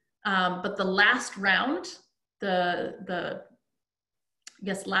be. But the last round, I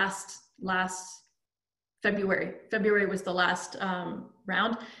guess last February was the last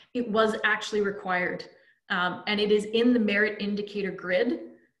round, it was actually required. And it is in the merit indicator grid.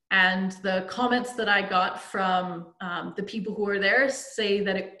 And the comments that I got from the people who were there say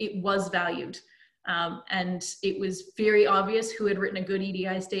that it was valued. And it was very obvious who had written a good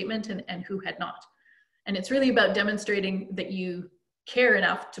EDI statement and who had not. And it's really about demonstrating that you care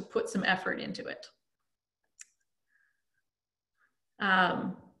enough to put some effort into it.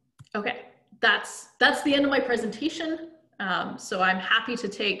 Okay, that's the end of my presentation. So I'm happy to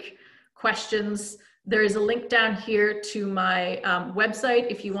take questions. There is a link down here to my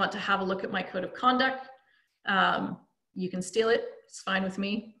website if you want to have a look at my code of conduct. You can steal it, it's fine with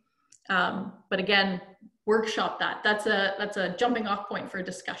me. But again, workshop that. That's a jumping off point for a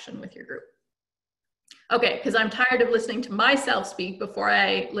discussion with your group. Okay, because I'm tired of listening to myself speak before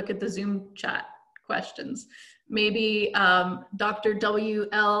I look at the Zoom chat questions. Maybe Dr.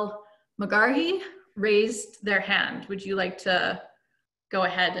 W.L. McGarhy raised their hand. Would you like to go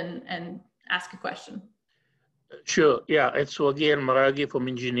ahead and ask a question? Sure, yeah, it's Wagir Maragi from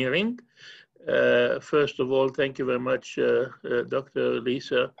engineering. First of all, thank you very much, Dr.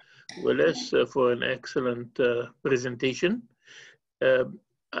 Lisa Willis, for an excellent presentation. And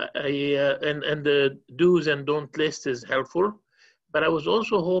the do's and don't list is helpful, but I was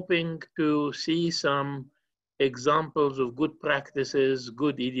also hoping to see some examples of good practices,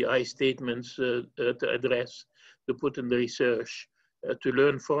 good EDI statements to address, to put in the research, to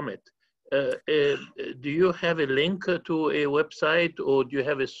learn from it. do you have a link to a website, or do you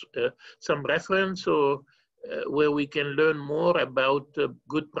have some reference or where we can learn more about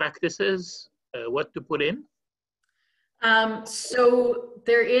good practices, what to put in? So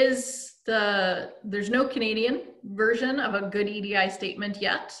there's no Canadian version of a good EDI statement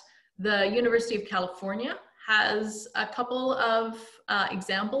yet. The University of California has a couple of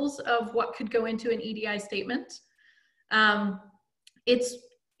examples of what could go into an EDI statement. It's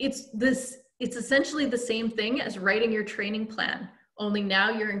essentially the same thing as writing your training plan, only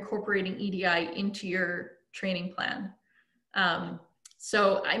now you're incorporating EDI into your training plan.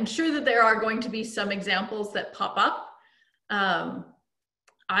 So I'm sure that there are going to be some examples that pop up.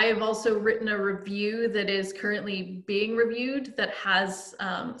 I have also written a review that is currently being reviewed that has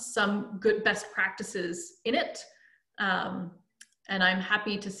some good best practices in it. And I'm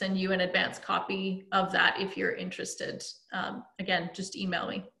happy to send you an advanced copy of that if you're interested. Again, just email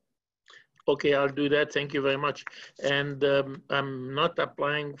me. Okay, I'll do that. Thank you very much. And I'm not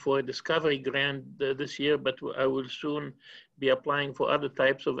applying for a discovery grant this year, but I will soon be applying for other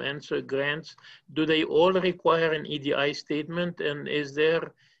types of answer grants. Do they all require an EDI statement? And is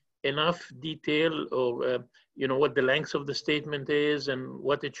there enough detail, or you know, what the length of the statement is and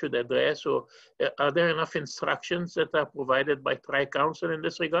what it should address? Or are there enough instructions that are provided by tricouncil in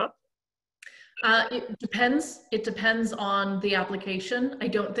this regard? It depends. It depends on the application. I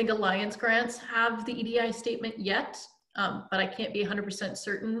don't think Alliance grants have the EDI statement yet, but I can't be 100%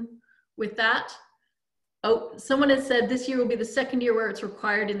 certain with that. Oh, someone has said this year will be the second year where it's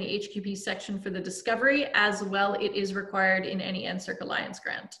required in the HQP section for the discovery. As well, it is required in any NSERC Alliance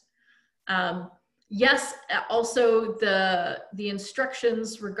grant. Yes, also the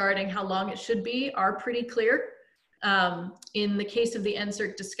instructions regarding how long it should be are pretty clear. In the case of the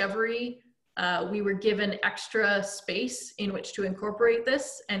NSERC discovery, we were given extra space in which to incorporate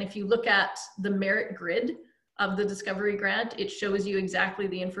this. And if you look at the merit grid of the discovery grant, it shows you exactly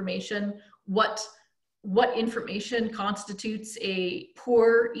the information, what information constitutes a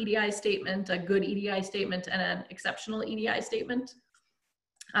poor EDI statement, a good EDI statement, and an exceptional EDI statement.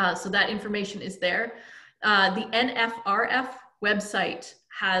 So that information is there. The NFRF website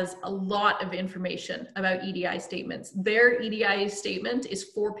has a lot of information about EDI statements. Their EDI statement is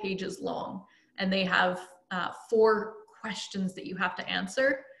 4 pages long, and they have 4 questions that you have to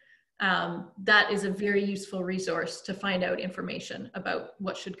answer. That is a very useful resource to find out information about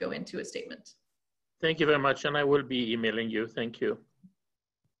what should go into a statement. Thank you very much, and I will be emailing you. Thank you.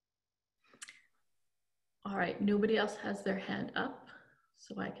 All right, nobody else has their hand up,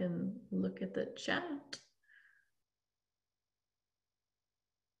 so I can look at the chat.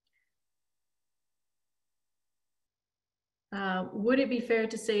 Would it be fair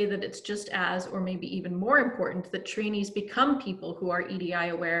to say that it's just as, or maybe even more important, that trainees become people who are EDI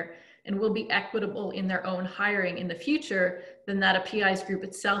aware and will be equitable in their own hiring in the future than that a PI's group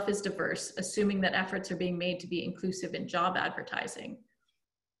itself is diverse, assuming that efforts are being made to be inclusive in job advertising?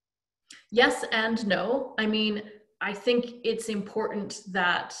 Yes and no. I mean, I think it's important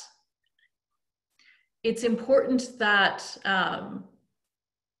that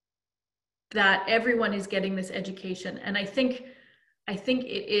that everyone is getting this education. And I think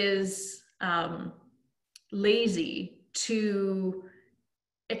it is lazy to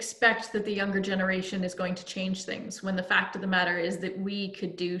expect that the younger generation is going to change things, when the fact of the matter is that we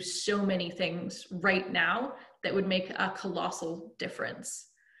could do so many things right now that would make a colossal difference.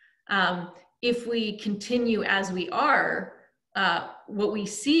 If we continue as we are, what we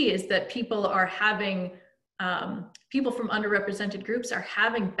see is that people are having, people from underrepresented groups are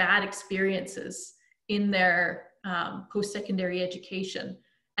having bad experiences in their post-secondary education,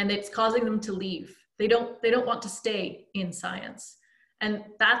 and it's causing them to leave. They don't want to stay in science. And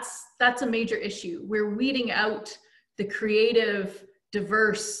that's a major issue. We're weeding out the creative,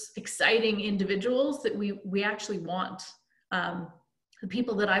 diverse, exciting individuals that we actually want. The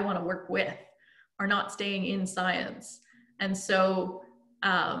people that I want to work with are not staying in science. And so,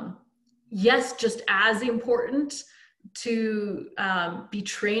 yes, just as important to be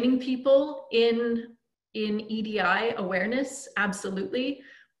training people in EDI awareness, absolutely,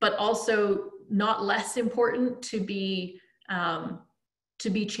 but also not less important to be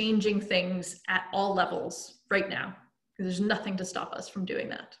changing things at all levels right now, because there's nothing to stop us from doing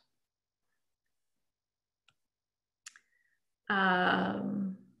that.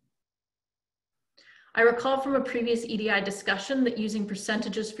 I recall from a previous EDI discussion that using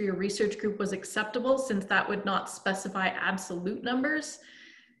percentages for your research group was acceptable, since that would not specify absolute numbers.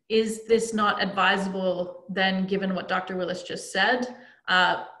 Is this not advisable then, given what Dr. Willis just said?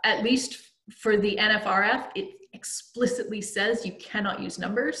 At least for the NFRF, it explicitly says you cannot use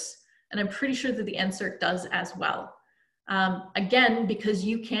numbers. And I'm pretty sure that the NSERC does as well. Again, because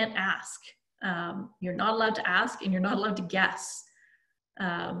you can't ask. You're not allowed to ask and you're not allowed to guess.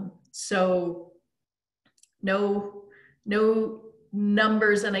 So no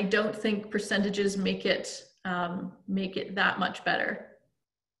numbers, and I don't think percentages make it that much better.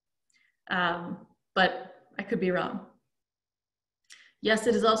 But I could be wrong. Yes,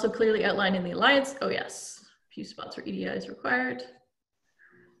 it is also clearly outlined in the Alliance. Oh yes, a few spots where EDI is required.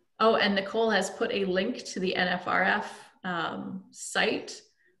 Oh, and Nicole has put a link to the NFRF site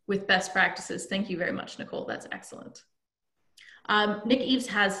with best practices. Thank you very much, Nicole. That's excellent. Nick Eves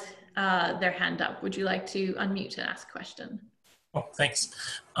has their hand up. Would you like to unmute and ask a question? Oh, thanks.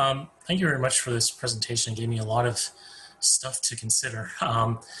 Thank you very much for this presentation. It gave me a lot of stuff to consider.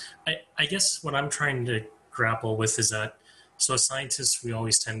 I guess what I'm trying to grapple with is that, so as scientists, we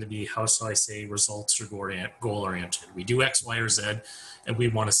always tend to be, how shall I say, results or goal oriented. We do X, Y, or Z, and we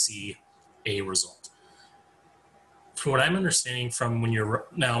want to see a result. From what I'm understanding from when you're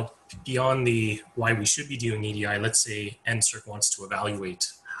now beyond the why we should be doing EDI, let's say NSERC wants to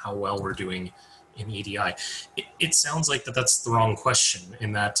evaluate how well we're doing in EDI. It sounds like that's the wrong question,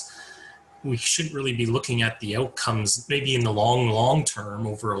 in that we shouldn't really be looking at the outcomes. Maybe in the long term,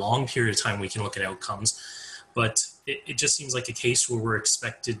 over a long period of time, we can look at outcomes, but it just seems like a case where we're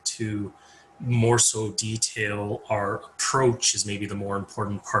expected to more so detail our approach is maybe the more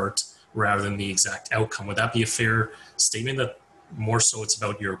important part rather than the exact outcome. Would that be a fair statement, that more so it's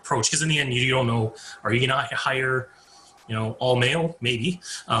about your approach? Because in the end, you don't know, are you going to hire, all male? Maybe.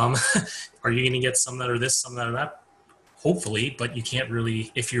 Are you going to get some that are this, some that are that? Hopefully, but you can't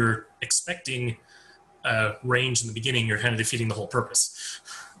really, if you're expecting range in the beginning, you're kind of defeating the whole purpose.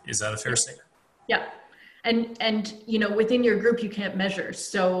 Is that a fair statement? Yeah. And within your group, you can't measure.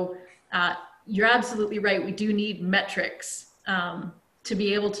 So you're absolutely right. We do need metrics to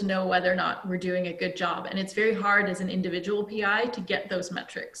be able to know whether or not we're doing a good job. And it's very hard as an individual PI to get those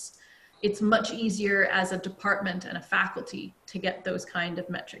metrics. It's much easier as a department and a faculty to get those kind of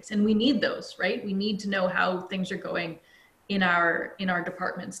metrics. And we need those, right? We need to know how things are going in our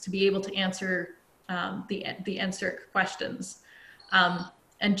departments to be able to answer the NSERC questions.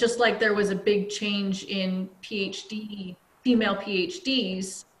 And just like there was a big change in female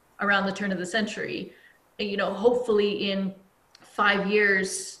PhDs around the turn of the century, hopefully in 5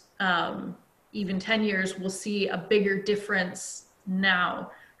 years, even 10 years, we'll see a bigger difference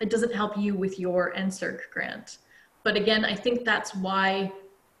now. It doesn't help you with your NSERC grant. But again, I think that's why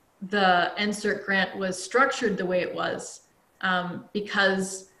the NSERC grant was structured the way it was,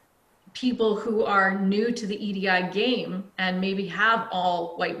 because people who are new to the EDI game and maybe have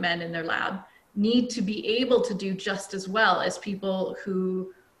all white men in their lab need to be able to do just as well as people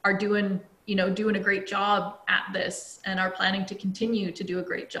who are doing a great job at this and are planning to continue to do a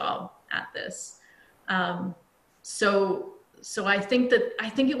great job at this. So I think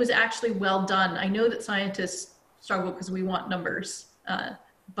it was actually well done. I know that scientists struggle because we want numbers,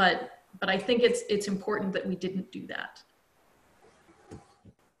 but I think it's important that we didn't do that.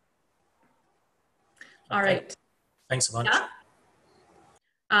 All right. Thanks a bunch.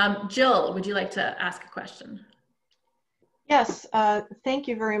 Yeah? Jill, would you like to ask a question? Yes, thank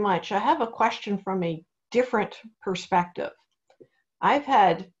you very much. I have a question from a different perspective. I've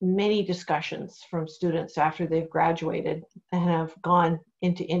had many discussions from students after they've graduated and have gone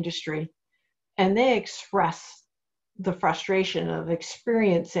into industry, and they express the frustration of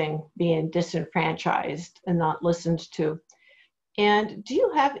experiencing being disenfranchised and not listened to. And do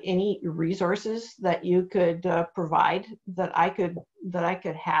you have any resources that you could provide that I could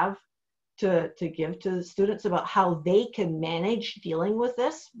have to give to the students about how they can manage dealing with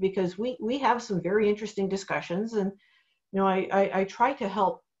this? Because we have some very interesting discussions, and I try to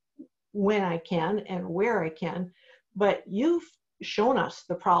help when I can and where I can, but you've shown us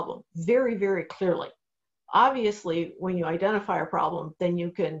the problem very, very clearly. Obviously, when you identify a problem, then you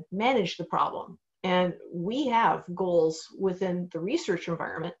can manage the problem. And we have goals within the research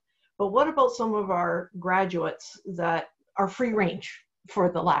environment, but what about some of our graduates that are free range,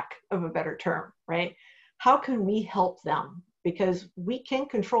 for the lack of a better term, right? How can we help them? Because we can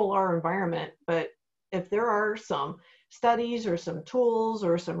control our environment, but if there are some studies or some tools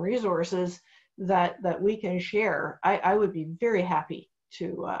or some resources that we can share, I would be very happy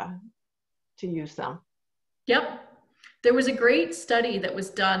to use them. Yep. There was a great study that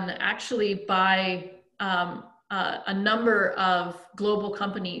was done actually by a number of global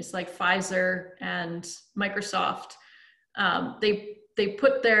companies like Pfizer and Microsoft. They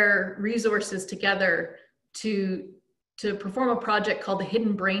put their resources together to perform a project called the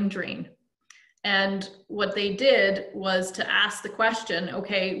Hidden Brain Drain. And what they did was to ask the question,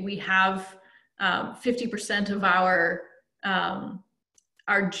 okay, we have 50% of our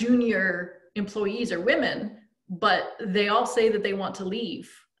junior employees are women, but they all say that they want to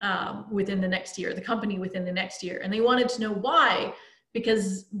leave within the next year, the company within the next year. And they wanted to know why,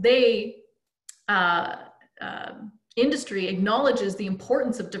 because industry acknowledges the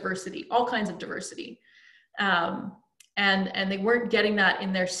importance of diversity, all kinds of diversity. And they weren't getting that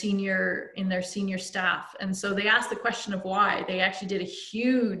in their senior staff. And so they asked the question of why. They actually did a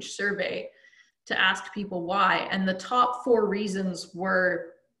huge survey to ask people why. And the top 4 reasons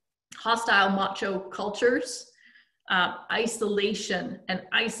were hostile macho cultures, isolation, and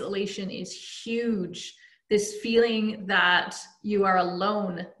isolation is huge. This feeling that you are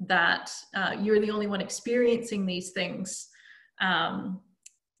alone, that you're the only one experiencing these things.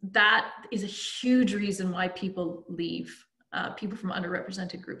 That is a huge reason why people leave. People from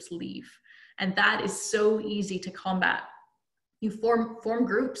underrepresented groups leave. And that is so easy to combat. You form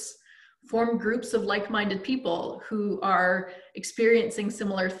groups of like-minded people who are experiencing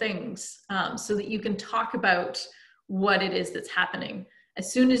similar things, so that you can talk about what it is that's happening.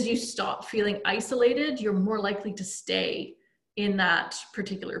 As soon as you stop feeling isolated, you're more likely to stay in that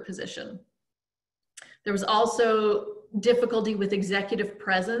particular position. There was also difficulty with executive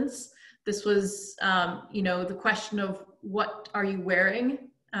presence. This was, the question of what are you wearing,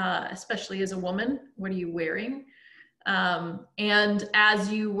 especially as a woman, what are you wearing? And as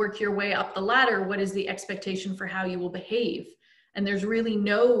you work your way up the ladder, what is the expectation for how you will behave? And there's really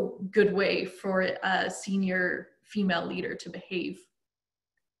no good way for a senior female leader to behave.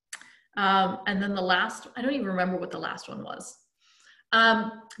 And then the last, I don't even remember what the last one was.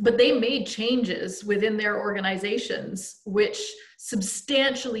 But they made changes within their organizations, which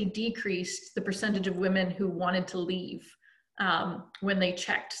substantially decreased the percentage of women who wanted to leave when they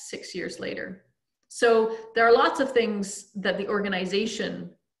checked 6 years later. So there are lots of things that the organization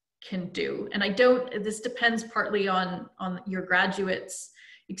can do. And this depends partly on your graduates'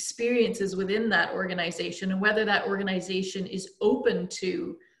 experiences within that organization and whether that organization is open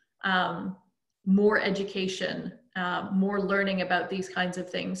to more education, more learning about these kinds of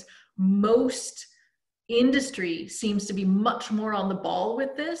things. Most industry seems to be much more on the ball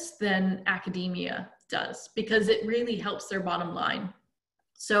with this than academia does, because it really helps their bottom line.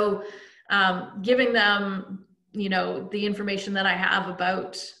 So giving them, the information that I have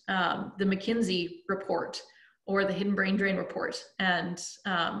about the McKinsey report or the hidden brain drain report, and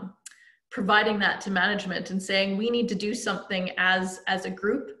providing that to management and saying, we need to do something as a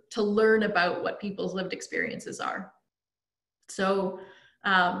group to learn about what people's lived experiences are. So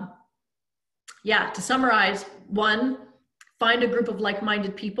to summarize, 1, find a group of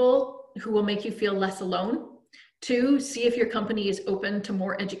like-minded people who will make you feel less alone. 2, see if your company is open to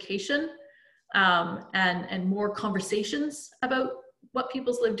more education and more conversations about what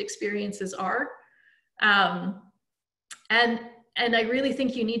people's lived experiences are. And I really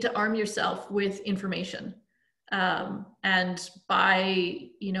think you need to arm yourself with information. And by,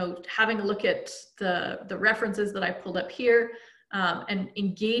 having a look at the references that I pulled up here, and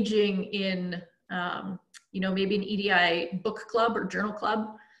engaging in, maybe an EDI book club or journal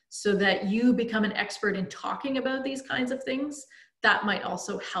club, so that you become an expert in talking about these kinds of things, that might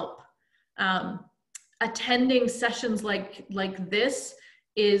also help. Attending sessions like this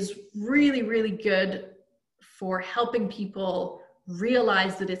is really, really good for helping people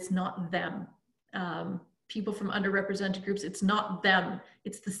realize that it's not them. People from underrepresented groups, it's not them,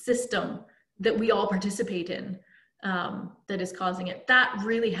 it's the system that we all participate in that is causing it. That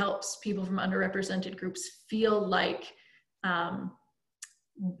really helps people from underrepresented groups feel like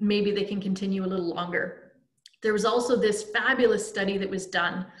maybe they can continue a little longer. There was also this fabulous study that was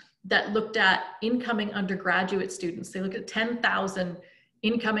done that looked at incoming undergraduate students. They looked at 10,000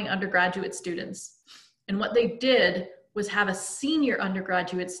 incoming undergraduate students. And what they did was have a senior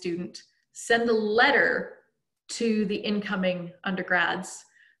undergraduate student send a letter to the incoming undergrads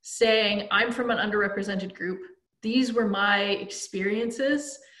saying, I'm from an underrepresented group. These were my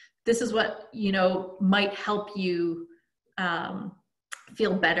experiences. This is what, might help you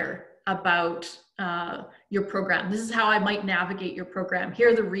feel better about your program. This is how I might navigate your program. Here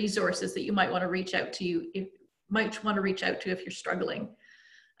are the resources that you might want to reach out to if you're struggling.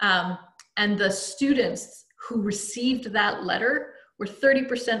 And the students who received that letter were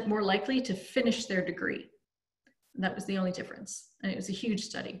 30% more likely to finish their degree. And that was the only difference. And it was a huge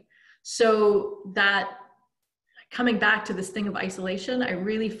study. So that, coming back to this thing of isolation, I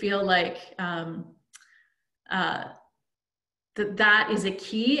really feel like that is a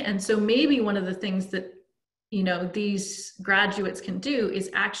key. And so maybe one of the things that, these graduates can do is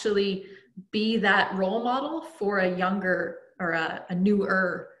actually be that role model for a younger or a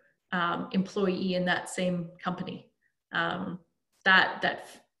newer employee in that same company. That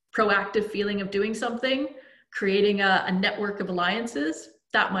proactive feeling of doing something, creating a network of alliances,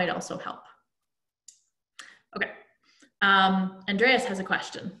 that might also help. Okay, Andreas has a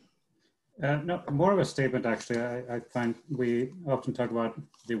question. No, more of a statement actually. I find we often talk about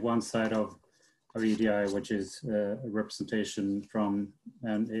the one side of EDI, which is representation from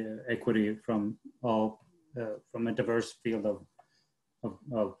and equity from all from a diverse field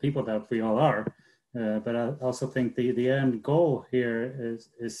of people that we all are. But I also think the end goal here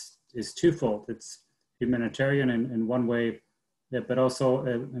is twofold. It's humanitarian in one way, but also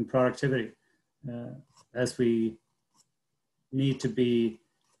in productivity, as we need to be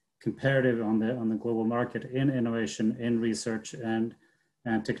comparative on the global market in innovation, in research, and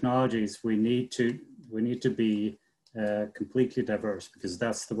technologies. We need to be completely diverse, because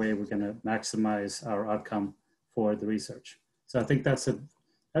that's the way we're going to maximize our outcome for the research. So I think that's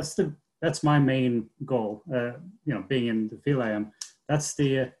my main goal. You know, being in the field I am, that's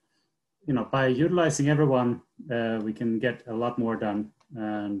the by utilizing everyone, we can get a lot more done,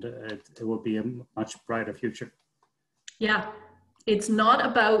 and it will be a much brighter future. Yeah, it's not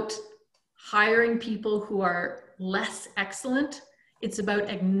about hiring people who are less excellent. It's about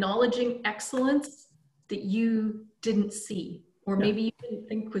acknowledging excellence that you didn't see, or maybe you didn't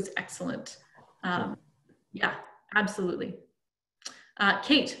think was excellent. Yeah, absolutely.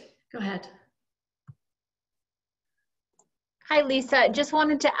 Kate, go ahead. Hi, Lisa. Just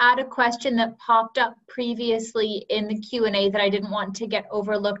wanted to add a question that popped up previously in the Q&A that I didn't want to get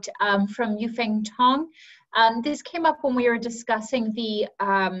overlooked from Yufeng Tong. This came up when we were discussing the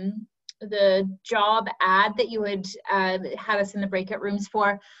job ad that you had had us in the breakout rooms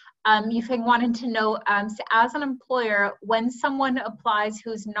for. Yufeng wanted to know, so as an employer, when someone applies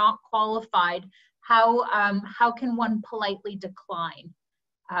who's not qualified, how can one politely decline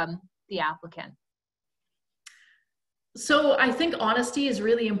the applicant? So I think honesty is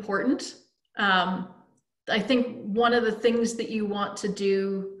really important. I think one of the things that you want to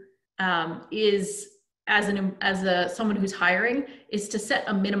do is, as someone who's hiring, is to set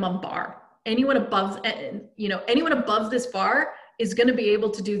a minimum bar. Anyone above this bar is going to be able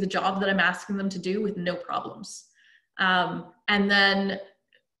to do the job that I'm asking them to do with no problems. And then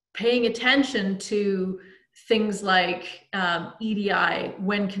paying attention to things like EDI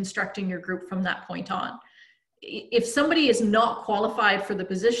when constructing your group from that point on. If somebody is not qualified for the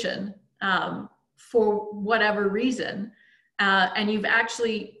position for whatever reason, and you've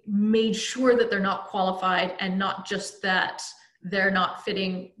actually made sure that they're not qualified, and not just that they're not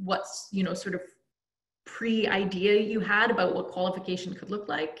fitting what's, sort of pre-idea you had about what qualification could look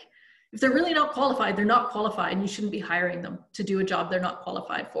like. If they're really not qualified, they're not qualified, and you shouldn't be hiring them to do a job they're not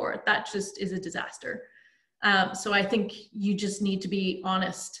qualified for. That just is a disaster. So I think you just need to be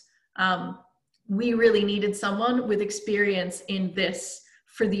honest. We really needed someone with experience in this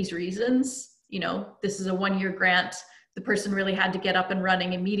for these reasons. This is a one-year grant. The person really had to get up and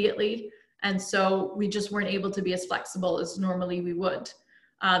running immediately. And so we just weren't able to be as flexible as normally we would.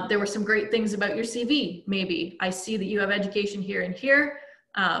 There were some great things about your CV, maybe. I see that you have education here and here,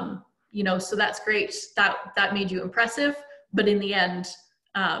 so that's great. That made you impressive. But in the end,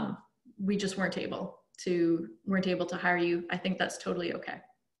 we just weren't able to hire you. I think that's totally okay.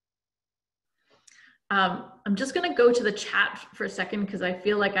 I'm just going to go to the chat for a second, because I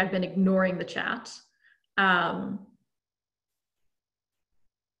feel like I've been ignoring the chat.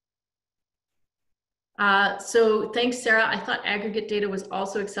 So thanks, Sarah. I thought aggregate data was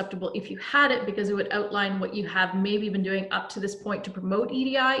also acceptable if you had it, because it would outline what you have maybe been doing up to this point to promote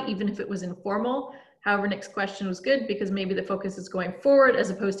EDI, even if it was informal. However, next question was good, because maybe the focus is going forward as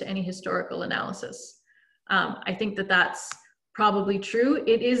opposed to any historical analysis. I think that that's probably true.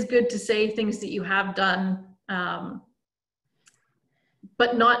 It is good to say things that you have done,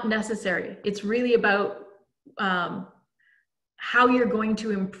 but not necessary. It's really about how you're going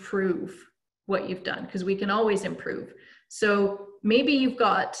to improve what you've done, because we can always improve. So maybe you've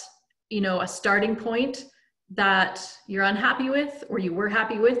got, a starting point that you're unhappy with, or you were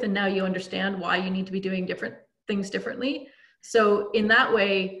happy with, and now you understand why you need to be doing different things differently. So in that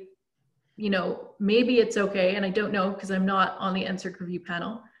way, maybe it's okay, and I don't know because I'm not on the NSERC review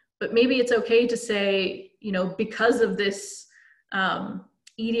panel, but maybe it's okay to say, because of this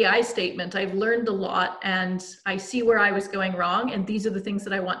EDI statement, I've learned a lot, and I see where I was going wrong, and these are the things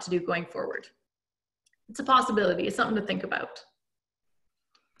that I want to do going forward. It's a possibility. It's something to think about.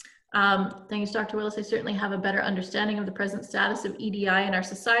 Thanks, Dr. Willis. I certainly have a better understanding of the present status of EDI in our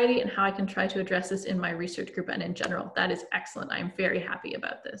society and how I can try to address this in my research group and in general. That is excellent. I'm very happy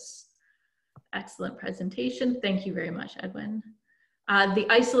about this. Excellent presentation. Thank you very much, Edwin. The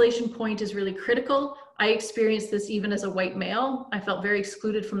isolation point is really critical. I experienced this even as a white male. I felt very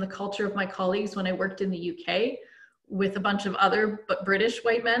excluded from the culture of my colleagues when I worked in the UK with a bunch of other but British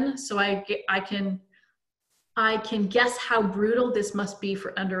white men. So I can guess how brutal this must be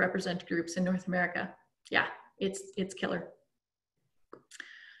for underrepresented groups in North America. Yeah, it's killer.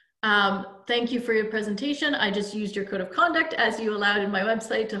 Thank you for your presentation. I just used your code of conduct as you allowed in my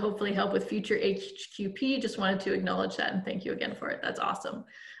website to hopefully help with future HQP. Just wanted to acknowledge that and thank you again for it. That's awesome.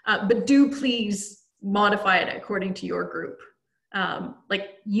 But do please modify it according to your group.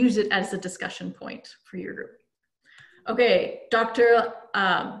 Like use it as a discussion point for your group. Okay, Dr.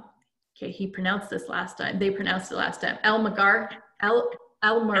 Okay, he pronounced this last time. They pronounced it last time.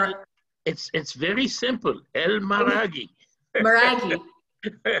 It's very simple. El Maragi. Maragi.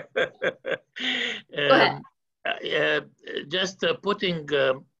 Just putting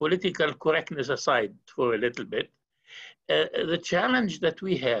political correctness aside for a little bit, the challenge that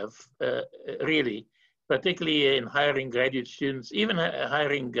we have really, particularly in hiring graduate students, even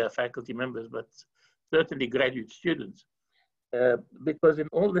hiring faculty members, but certainly graduate students, because in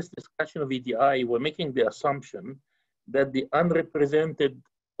all this discussion of EDI, we're making the assumption that the unrepresented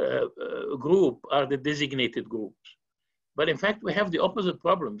group are the designated groups. But in fact, we have the opposite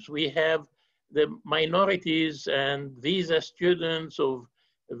problems. We have the minorities and visa students of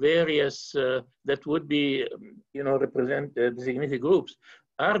various that would be, represent designated groups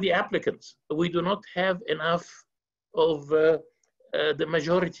are the applicants. We do not have enough of the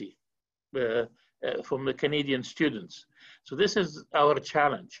majority from the Canadian students. So this is our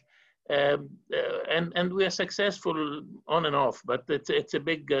challenge. And we are successful on and off, but it's a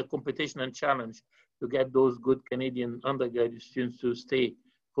big competition and challenge to get those good Canadian undergraduate students to stay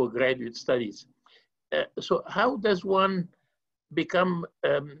for graduate studies. So how does one become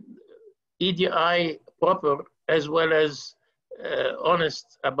EDI proper as well as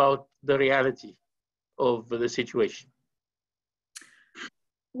honest about the reality of the situation?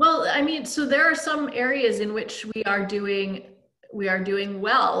 Well, I mean, so there are some areas in which we are doing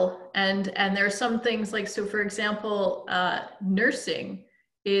well, and there are some things like, so for example, nursing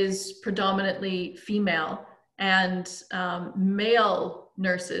is predominantly female, and male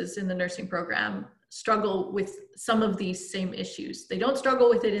nurses in the nursing program struggle with some of these same issues. They don't struggle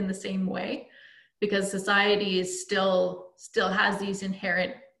with it in the same way because society is still has these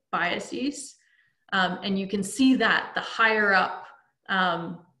inherent biases, and you can see that the higher up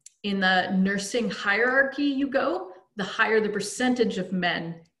in the nursing hierarchy you go, the higher the percentage of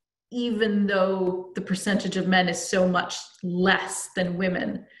men, even though the percentage of men is so much less than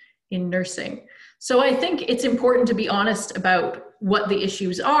women in nursing. So I think it's important to be honest about what the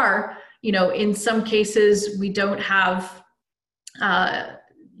issues are. In some cases, we don't have,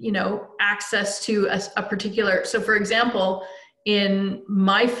 access to a particular, so for example, in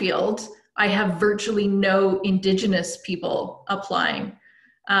my field, I have virtually no Indigenous people applying.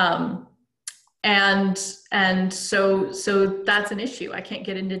 And so that's an issue. I can't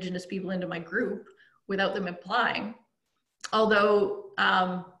get Indigenous people into my group without them applying. Although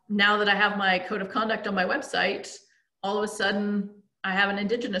now that I have my code of conduct on my website, all of a sudden I have an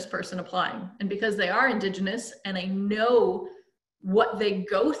Indigenous person applying. And because they are Indigenous and I know what they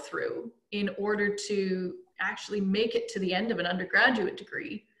go through in order to actually make it to the end of an undergraduate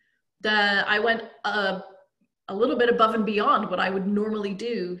degree, I went a little bit above and beyond what I would normally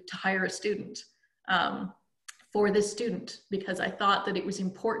do to hire a student for this student, because I thought that it was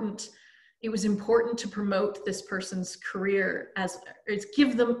important to promote this person's career as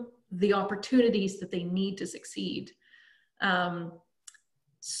give them the opportunities that they need to succeed.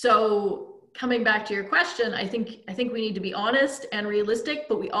 So coming back to your question, I think we need to be honest and realistic,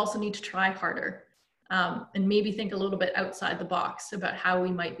 but we also need to try harder and maybe think a little bit outside the box about how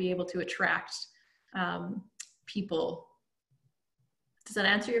we might be able to attract people. Does that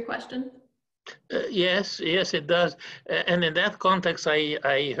answer your question? Yes, it does. And in that context,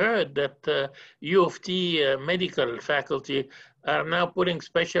 I heard that U of T medical faculty are now putting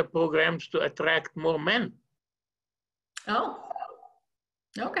special programs to attract more men. Oh,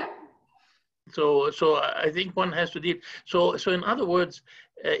 okay. So I think one has to deal. So in other words,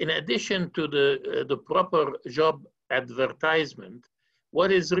 in addition to the proper job advertisement,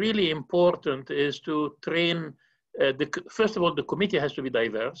 what is really important is to train. First of all, the committee has to be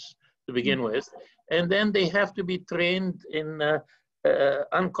diverse to begin with, and then they have to be trained in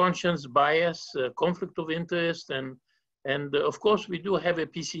unconscious bias, conflict of interest, and of course we do have a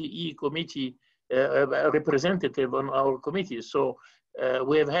PCE committee representative on our committee. So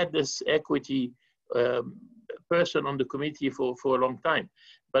we have had this equity person on the committee for a long time,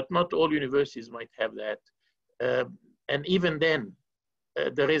 but not all universities might have that. And even then,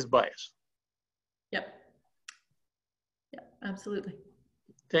 there is bias. Yep. Yeah, absolutely.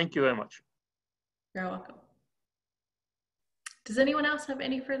 Thank you very much. You're welcome. Does anyone else have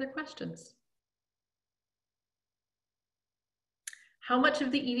any further questions? How much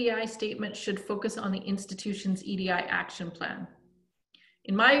of the EDI statement should focus on the institution's EDI action plan?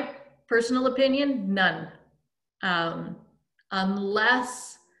 In my personal opinion, none.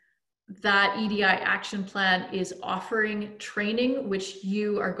 Unless that EDI action plan is offering training which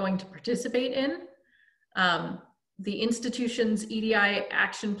you are going to participate in. The institution's EDI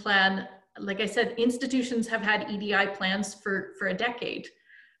action plan, like I said, institutions have had EDI plans for a decade.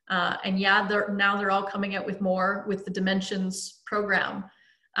 And yeah, now they're all coming out with more with the Dimensions program.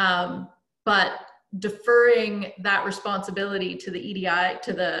 But deferring that responsibility to the EDI,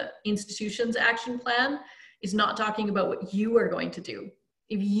 to the institution's action plan, is not talking about what you are going to do.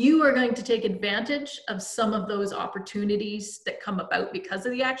 If you are going to take advantage of some of those opportunities that come about because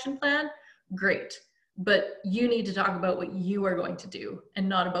of the action plan, great. But you need to talk about what you are going to do and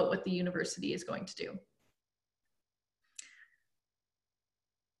not about what the university is going to do.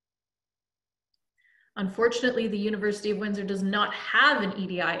 Unfortunately, the University of Windsor does not have an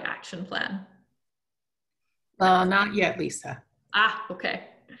EDI action plan. Well, not yet, Lisa. Ah, okay.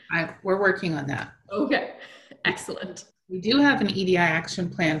 We're working on that. Okay, excellent. We do have an EDI action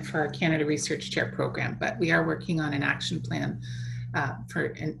plan for our Canada Research Chair program, but we are working on an action plan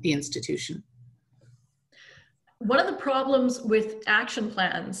for the institution. One of the problems with action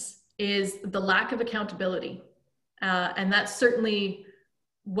plans is the lack of accountability. And that's certainly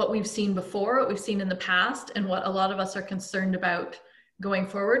what we've seen before, what we've seen in the past, and what a lot of us are concerned about going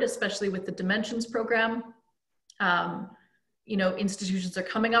forward, especially with the Dimensions program. You know, institutions are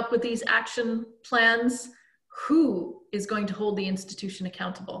coming up with these action plans. Who is going to hold the institution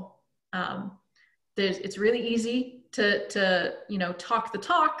accountable? It's really easy to you know, talk the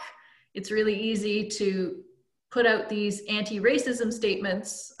talk. It's really easy to put out these anti-racism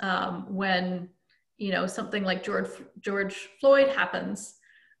statements when, you know, something like George Floyd happens.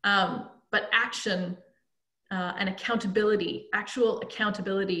 But action and accountability, actual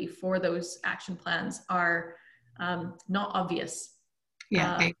accountability for those action plans are not obvious.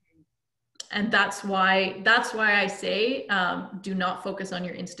 Yeah. And that's why I say do not focus on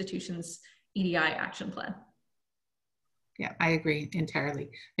your institution's EDI action plan. Yeah, I agree entirely.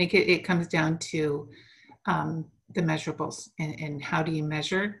 I think it comes down to the measurables and how do you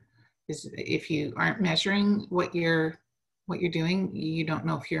measure? If you aren't measuring what you're doing, you don't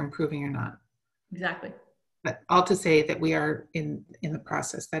know if you're improving or not. Exactly. But all to say that we are in the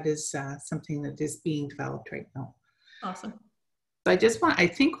process. That is something that is being developed right now. Awesome. So I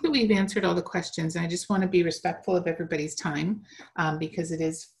think that we've answered all the questions, and I just want to be respectful of everybody's time because it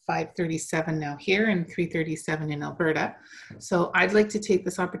is 5:37 now here and 3:37 in Alberta. So I'd like to take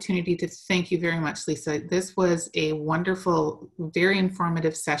this opportunity to thank you very much, Lisa. This was a wonderful, very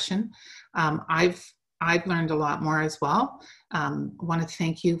informative session. I've learned a lot more as well. I want to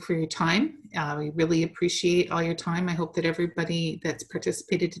thank you for your time. We really appreciate all your time. I hope that everybody that's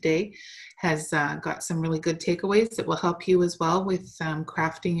participated today has got some really good takeaways that will help you as well with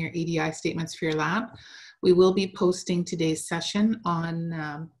crafting your EDI statements for your lab. We will be posting today's session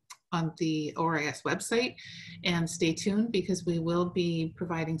on the ORIS website, and stay tuned because we will be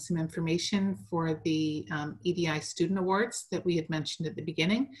providing some information for the EDI student awards that we had mentioned at the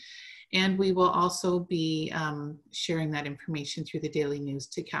beginning. And we will also be sharing that information through the daily news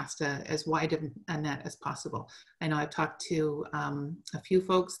to cast as wide a net as possible. I know I've talked to a few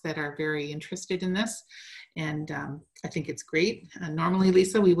folks that are very interested in this, and I think it's great. Normally,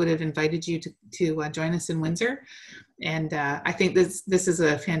 Lisa, we would have invited you to join us in Windsor, and I think this is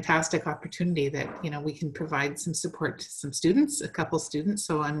a fantastic opportunity that, you know, we can provide some support to some students, a couple students.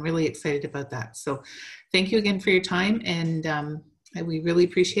 So I'm really excited about that. So thank you again for your time, and we really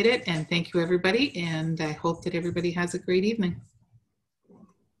appreciate it, and thank you everybody, and I hope that everybody has a great evening.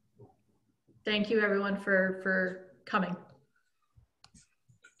 Thank you everyone for coming.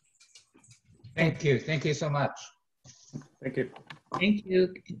 Thank you. Thank you so much. Thank you. Thank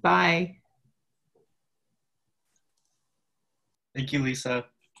you. Bye. Thank you, Lisa.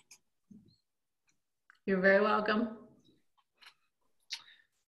 You're very welcome.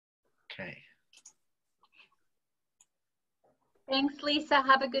 Okay. Thanks, Lisa.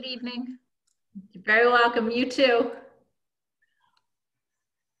 Have a good evening. You're very welcome. You too.